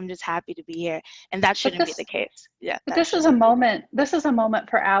I'm just happy to be here. And that shouldn't be the case. Yeah. But this is a moment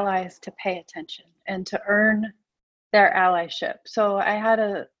for allies to pay attention and to earn their allyship. So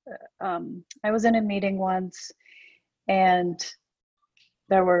I was in a meeting once, and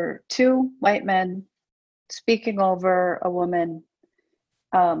there were two white men speaking over a woman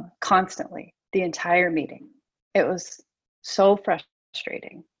constantly the entire meeting. It was so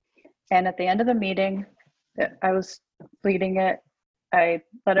frustrating. And at the end of the meeting, I was leading it. I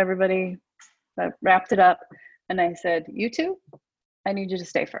let everybody wrapped it up, and I said, "You two, I need you to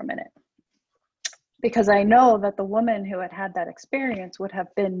stay for a minute." Because I know that the woman who had that experience would have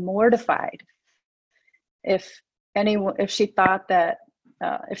been mortified if she thought that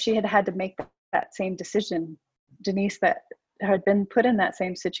if she had to make that same decision. Denise, that had been put in that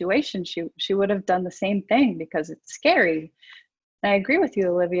same situation, she would have done the same thing, because it's scary. And I agree with you,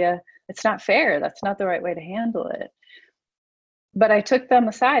 Olivia. It's not fair. That's not the right way to handle it. But I took them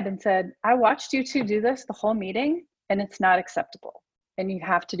aside and said, I watched you two do this the whole meeting, and it's not acceptable, and you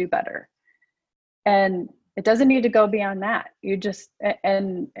have to do better. And it doesn't need to go beyond that. You just,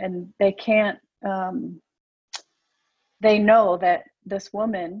 and they can't, they know that this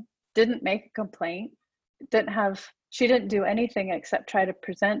woman didn't make a complaint, she didn't do anything except try to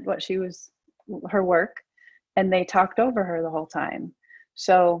present her work, and they talked over her the whole time.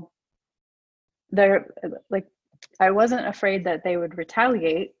 So I wasn't afraid that they would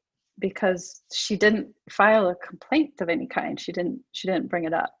retaliate, because she didn't file a complaint of any kind. She didn't bring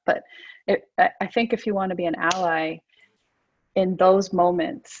it up. But I think if you want to be an ally in those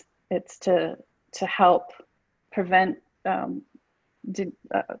moments, it's to help prevent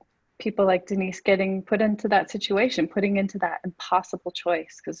people like Denise getting put into that situation, putting into that impossible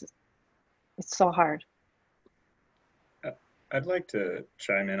choice, because it's so hard. I'd like to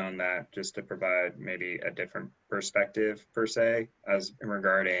chime in on that, just to provide maybe a different perspective per se, as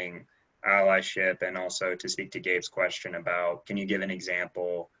regarding allyship, and also to speak to Gabe's question about, can you give an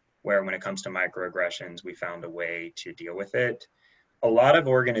example where when it comes to microaggressions, we found a way to deal with it? A lot of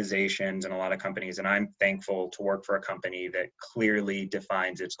organizations and a lot of companies, and I'm thankful to work for a company that clearly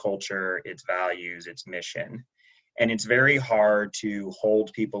defines its culture, its values, its mission. And it's very hard to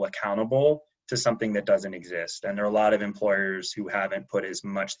hold people accountable to something that doesn't exist. And there are a lot of employers who haven't put as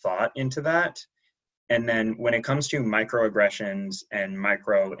much thought into that. And then when it comes to microaggressions and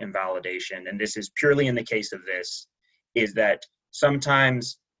micro invalidation, and this is purely in the case of this, is that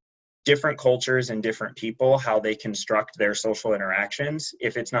sometimes different cultures and different people, how they construct their social interactions,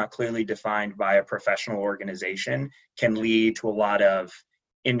 if it's not clearly defined by a professional organization, can lead to a lot of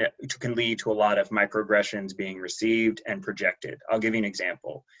microaggressions being received and projected. I'll give you an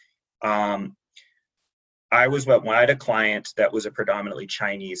example. I had a client that was a predominantly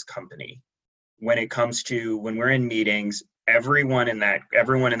Chinese company. When it comes to, when we're in meetings, everyone in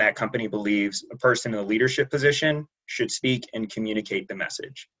that company believes a person in a leadership position should speak and communicate the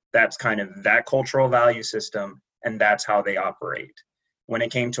message. That's kind of that cultural value system, and that's how they operate. When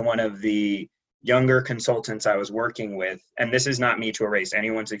it came to one of the younger consultants I was working with, and this is not me to erase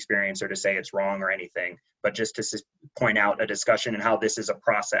anyone's experience or to say it's wrong or anything, but just to point out a discussion and how this is a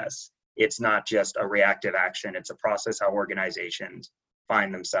process. It's not just a reactive action, it's a process how organizations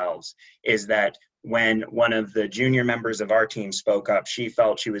find themselves. Is that when one of the junior members of our team spoke up, she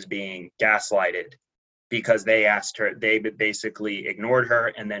felt she was being gaslighted, because they basically ignored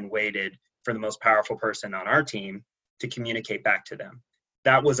her and then waited for the most powerful person on our team to communicate back to them.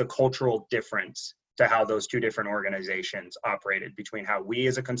 That was a cultural difference to how those two different organizations operated, between how we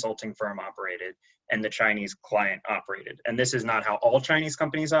as a consulting firm operated and the Chinese client operated. And this is not how all Chinese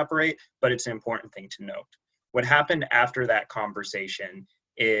companies operate, but it's an important thing to note. What happened after that conversation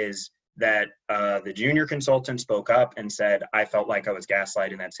is that the junior consultant spoke up and said, I felt like I was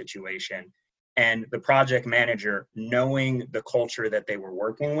gaslighted in that situation. And the project manager, knowing the culture that they were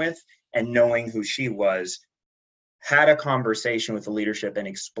working with and knowing who she was, had a conversation with the leadership and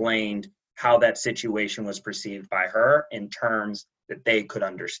explained how that situation was perceived by her in terms that they could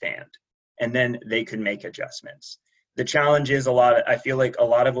understand. and then they could make adjustments. The challenge is I feel like a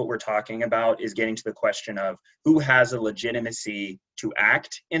lot of what we're talking about is getting to the question of who has a legitimacy to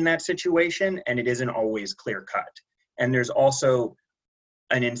act in that situation, and it isn't always clear cut. And there's also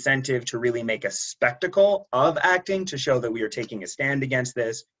an incentive to really make a spectacle of acting to show that we are taking a stand against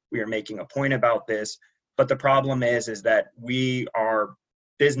this, we are making a point about this. But the problem is that we are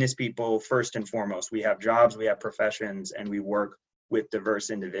business people first and foremost. We have jobs, we have professions, and we work with diverse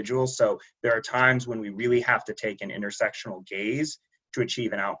individuals. So there are times when we really have to take an intersectional gaze to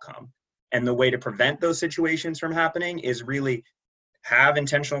achieve an outcome. And the way to prevent those situations from happening is really have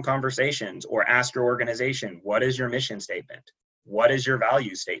intentional conversations, or ask your organization, what is your mission statement? What is your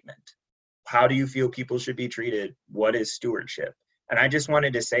value statement? How do you feel people should be treated? What is stewardship? And I just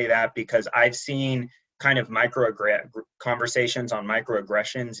wanted to say that because I've seen kind of conversations on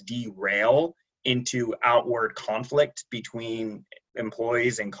microaggressions derail into outward conflict between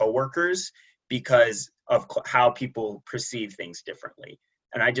employees and coworkers because of how people perceive things differently.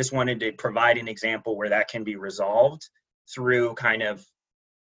 And I just wanted to provide an example where that can be resolved through kind of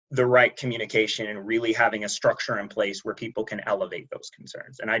the right communication and really having a structure in place where people can elevate those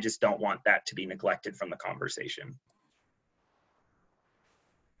concerns. And I just don't want that to be neglected from the conversation.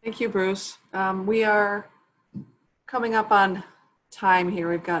 Thank you, Bruce. We are coming up on time here.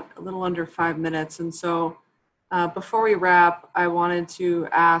 We've got a little under 5 minutes. And so before we wrap, I wanted to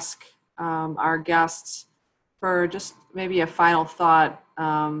ask our guests for just maybe a final thought.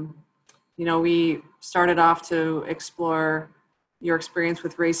 We started off to explore your experience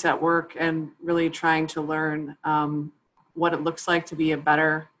with race at work and really trying to learn what it looks like to be a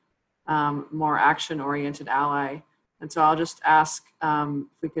better, more action-oriented ally. And so I'll just ask if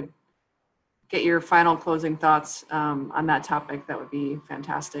we could get your final closing thoughts on that topic. That would be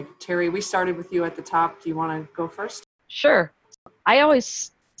fantastic. Terry, we started with you at the top. Do you want to go first? Sure. I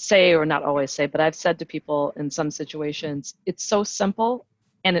always say, or not always say, but I've said to people in some situations, it's so simple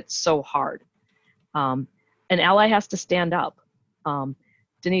and it's so hard. An ally has to stand up.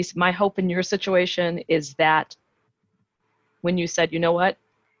 Denise, my hope in your situation is that when you said, you know what,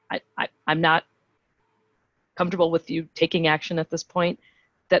 I'm not comfortable with you taking action at this point,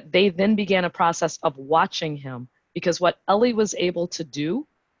 that they then began a process of watching him, because what Ellie was able to do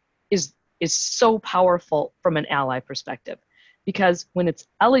is so powerful from an ally perspective. Because when it's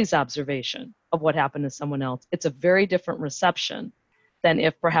Ellie's observation of what happened to someone else, it's a very different reception than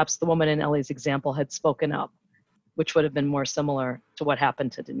if perhaps the woman in Ellie's example had spoken up, which would have been more similar to what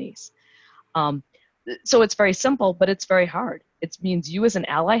happened to Denise. So it's very simple, but it's very hard. It means you as an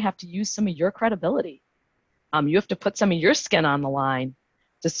ally have to use some of your credibility. You have to put some of your skin on the line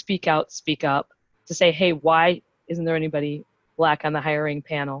to speak out, speak up, to say, hey, why isn't there anybody Black on the hiring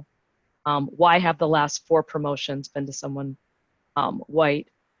panel? Why have the last 4 promotions been to someone white?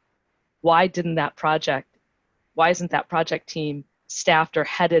 Why isn't that project team staffed or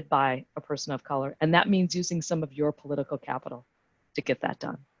headed by a person of color? And that means using some of your political capital to get that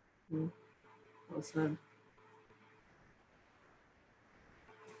done. Well said.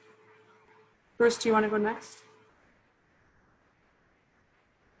 Bruce, do you want to go next?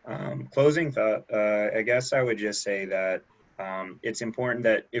 Closing thought, I guess I would just say that it's important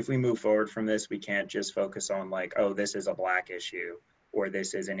that if we move forward from this, we can't just focus on like, oh, this is a Black issue, or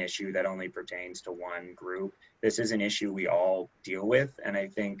this is an issue that only pertains to one group. This is an issue we all deal with. And I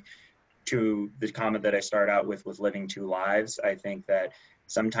think to the comment that I start out with living 2 lives, I think that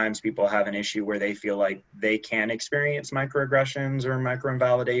sometimes people have an issue where they feel like they can experience microaggressions or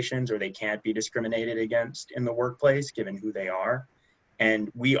microinvalidations, or they can't be discriminated against in the workplace given who they are.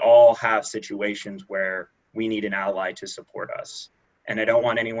 And we all have situations where we need an ally to support us. And I don't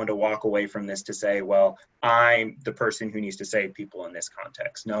want anyone to walk away from this to say, well, I'm the person who needs to save people in this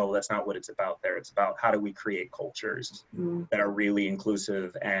context. No, that's not what it's about there. It's about how do we create cultures that are really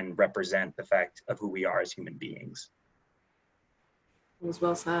inclusive and represent the fact of who we are as human beings. It was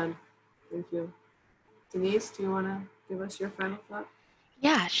well said. Thank you. Denise, do you want to give us your final thought?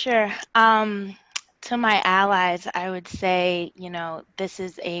 Yeah, sure. To my allies, I would say, this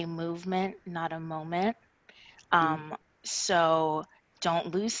is a movement, not a moment. So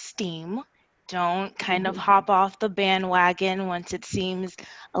don't lose steam. Don't kind of hop off the bandwagon once it seems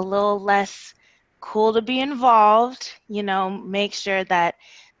a little less cool to be involved. Make sure that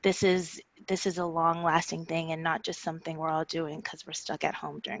this is a long-lasting thing and not just something we're all doing because we're stuck at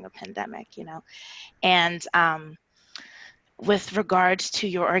home during a pandemic. And with regards to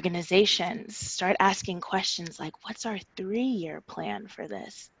your organizations, start asking questions like, what's our 3-year plan for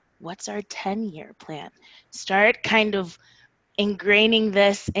this? What's our 10-year plan? Start kind of ingraining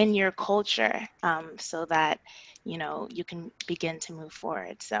this in your culture so that, you can begin to move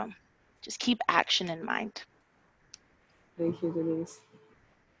forward. So just keep action in mind. Thank you, Denise.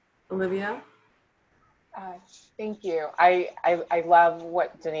 Olivia? Thank you. I love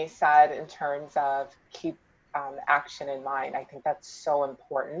what Denise said in terms of keep action in mind. I think that's so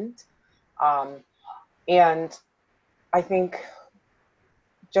important. And I think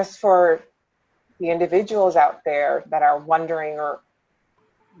just for the individuals out there that are wondering or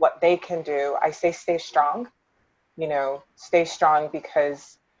what they can do, I say stay strong. You know, stay strong,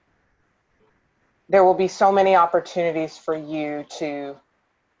 because there will be so many opportunities for you to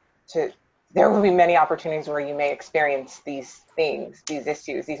there will be many opportunities where you may experience these things, these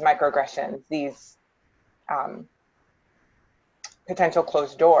issues, these microaggressions, these potential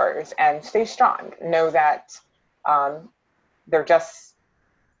closed doors, and stay strong. Know that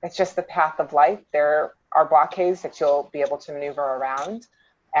it's just the path of life. There are blockades that you'll be able to maneuver around,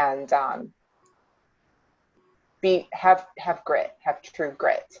 and have grit, have true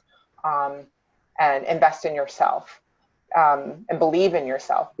grit, and invest in yourself, and believe in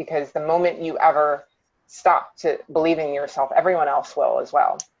yourself, because the moment you ever stop to believe in yourself, everyone else will as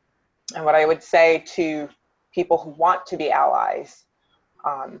well. And what I would say to people who want to be allies,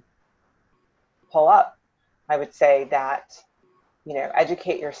 pull up. I would say that, you know,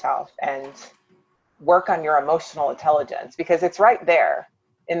 educate yourself and work on your emotional intelligence, because it's right there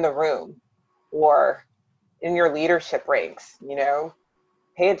in the room or in your leadership ranks. You know,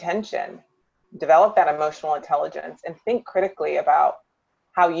 pay attention, develop that emotional intelligence, and think critically about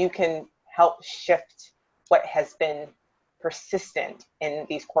how you can help shift what has been persistent in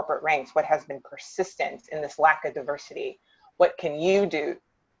these corporate ranks, what has been persistent in this lack of diversity. What can you do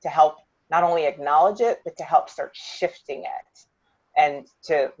to help not only acknowledge it, but to help start shifting it, and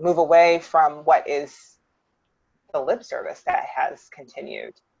to move away from what is the lip service that has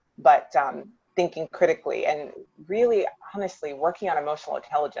continued, but thinking critically and really honestly working on emotional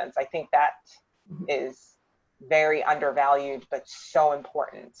intelligence. I think that is very undervalued, but so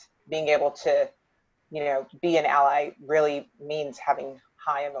important. Being able to, you know, be an ally really means having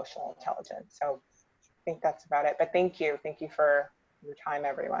high emotional intelligence. So I think that's about it, but thank you for your time,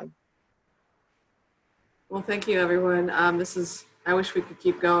 everyone. Well, thank you, everyone. I wish we could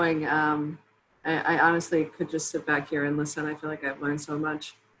keep going. I honestly could just sit back here and listen. I feel like I've learned so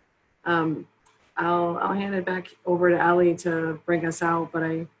much. I'll hand it back over to Ellie to bring us out, but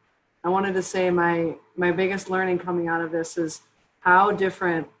I wanted to say my biggest learning coming out of this is how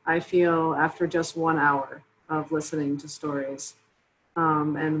different I feel after just 1 hour of listening to stories.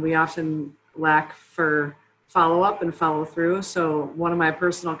 And we often lack for follow-up and follow-through. So one of my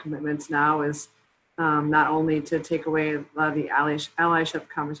personal commitments now is not only to take away a lot of the allyship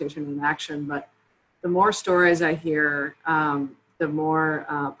conversation in action, but the more stories I hear, the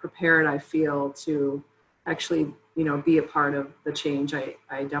more prepared I feel to actually, you know, be a part of the change I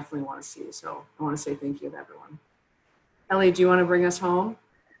definitely want to see. So I want to say thank you to everyone. Ellie, do you want to bring us home?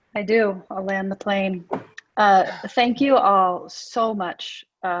 I do. I'll land the plane. Thank you all so much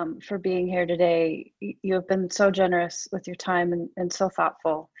for being here today. You have been so generous with your time and so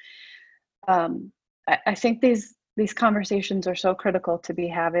thoughtful. I think these conversations are so critical to be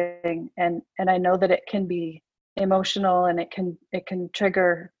having, and I know that it can be emotional and it can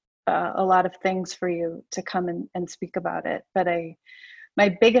trigger a lot of things for you to come and speak about it. But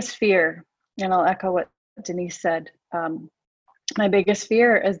my biggest fear, and I'll echo what Denise said, my biggest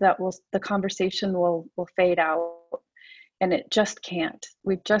fear is that the conversation will fade out, and it just can't.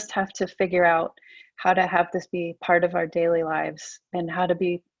 We just have to figure out how to have this be part of our daily lives, and how to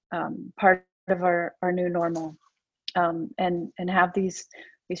be part of our new normal, and have these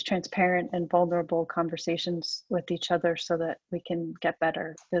transparent and vulnerable conversations with each other so that we can get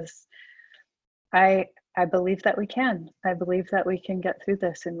better. Because I believe that we can. I believe that we can get through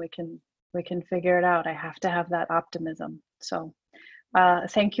this, and we can figure it out. I have to have that optimism. So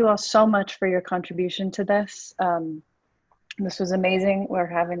thank you all so much for your contribution to this. This was amazing. We're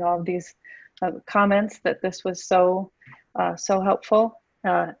having all of these comments that this was so helpful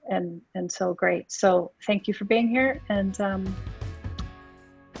and so great. So thank you for being here, and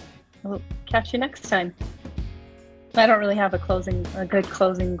we'll catch you next time. I don't really have a good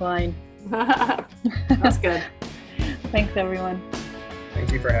closing line. That's good. Thanks, everyone.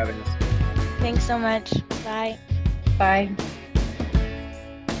 Thank you for having us. Thanks so much. Bye. Bye.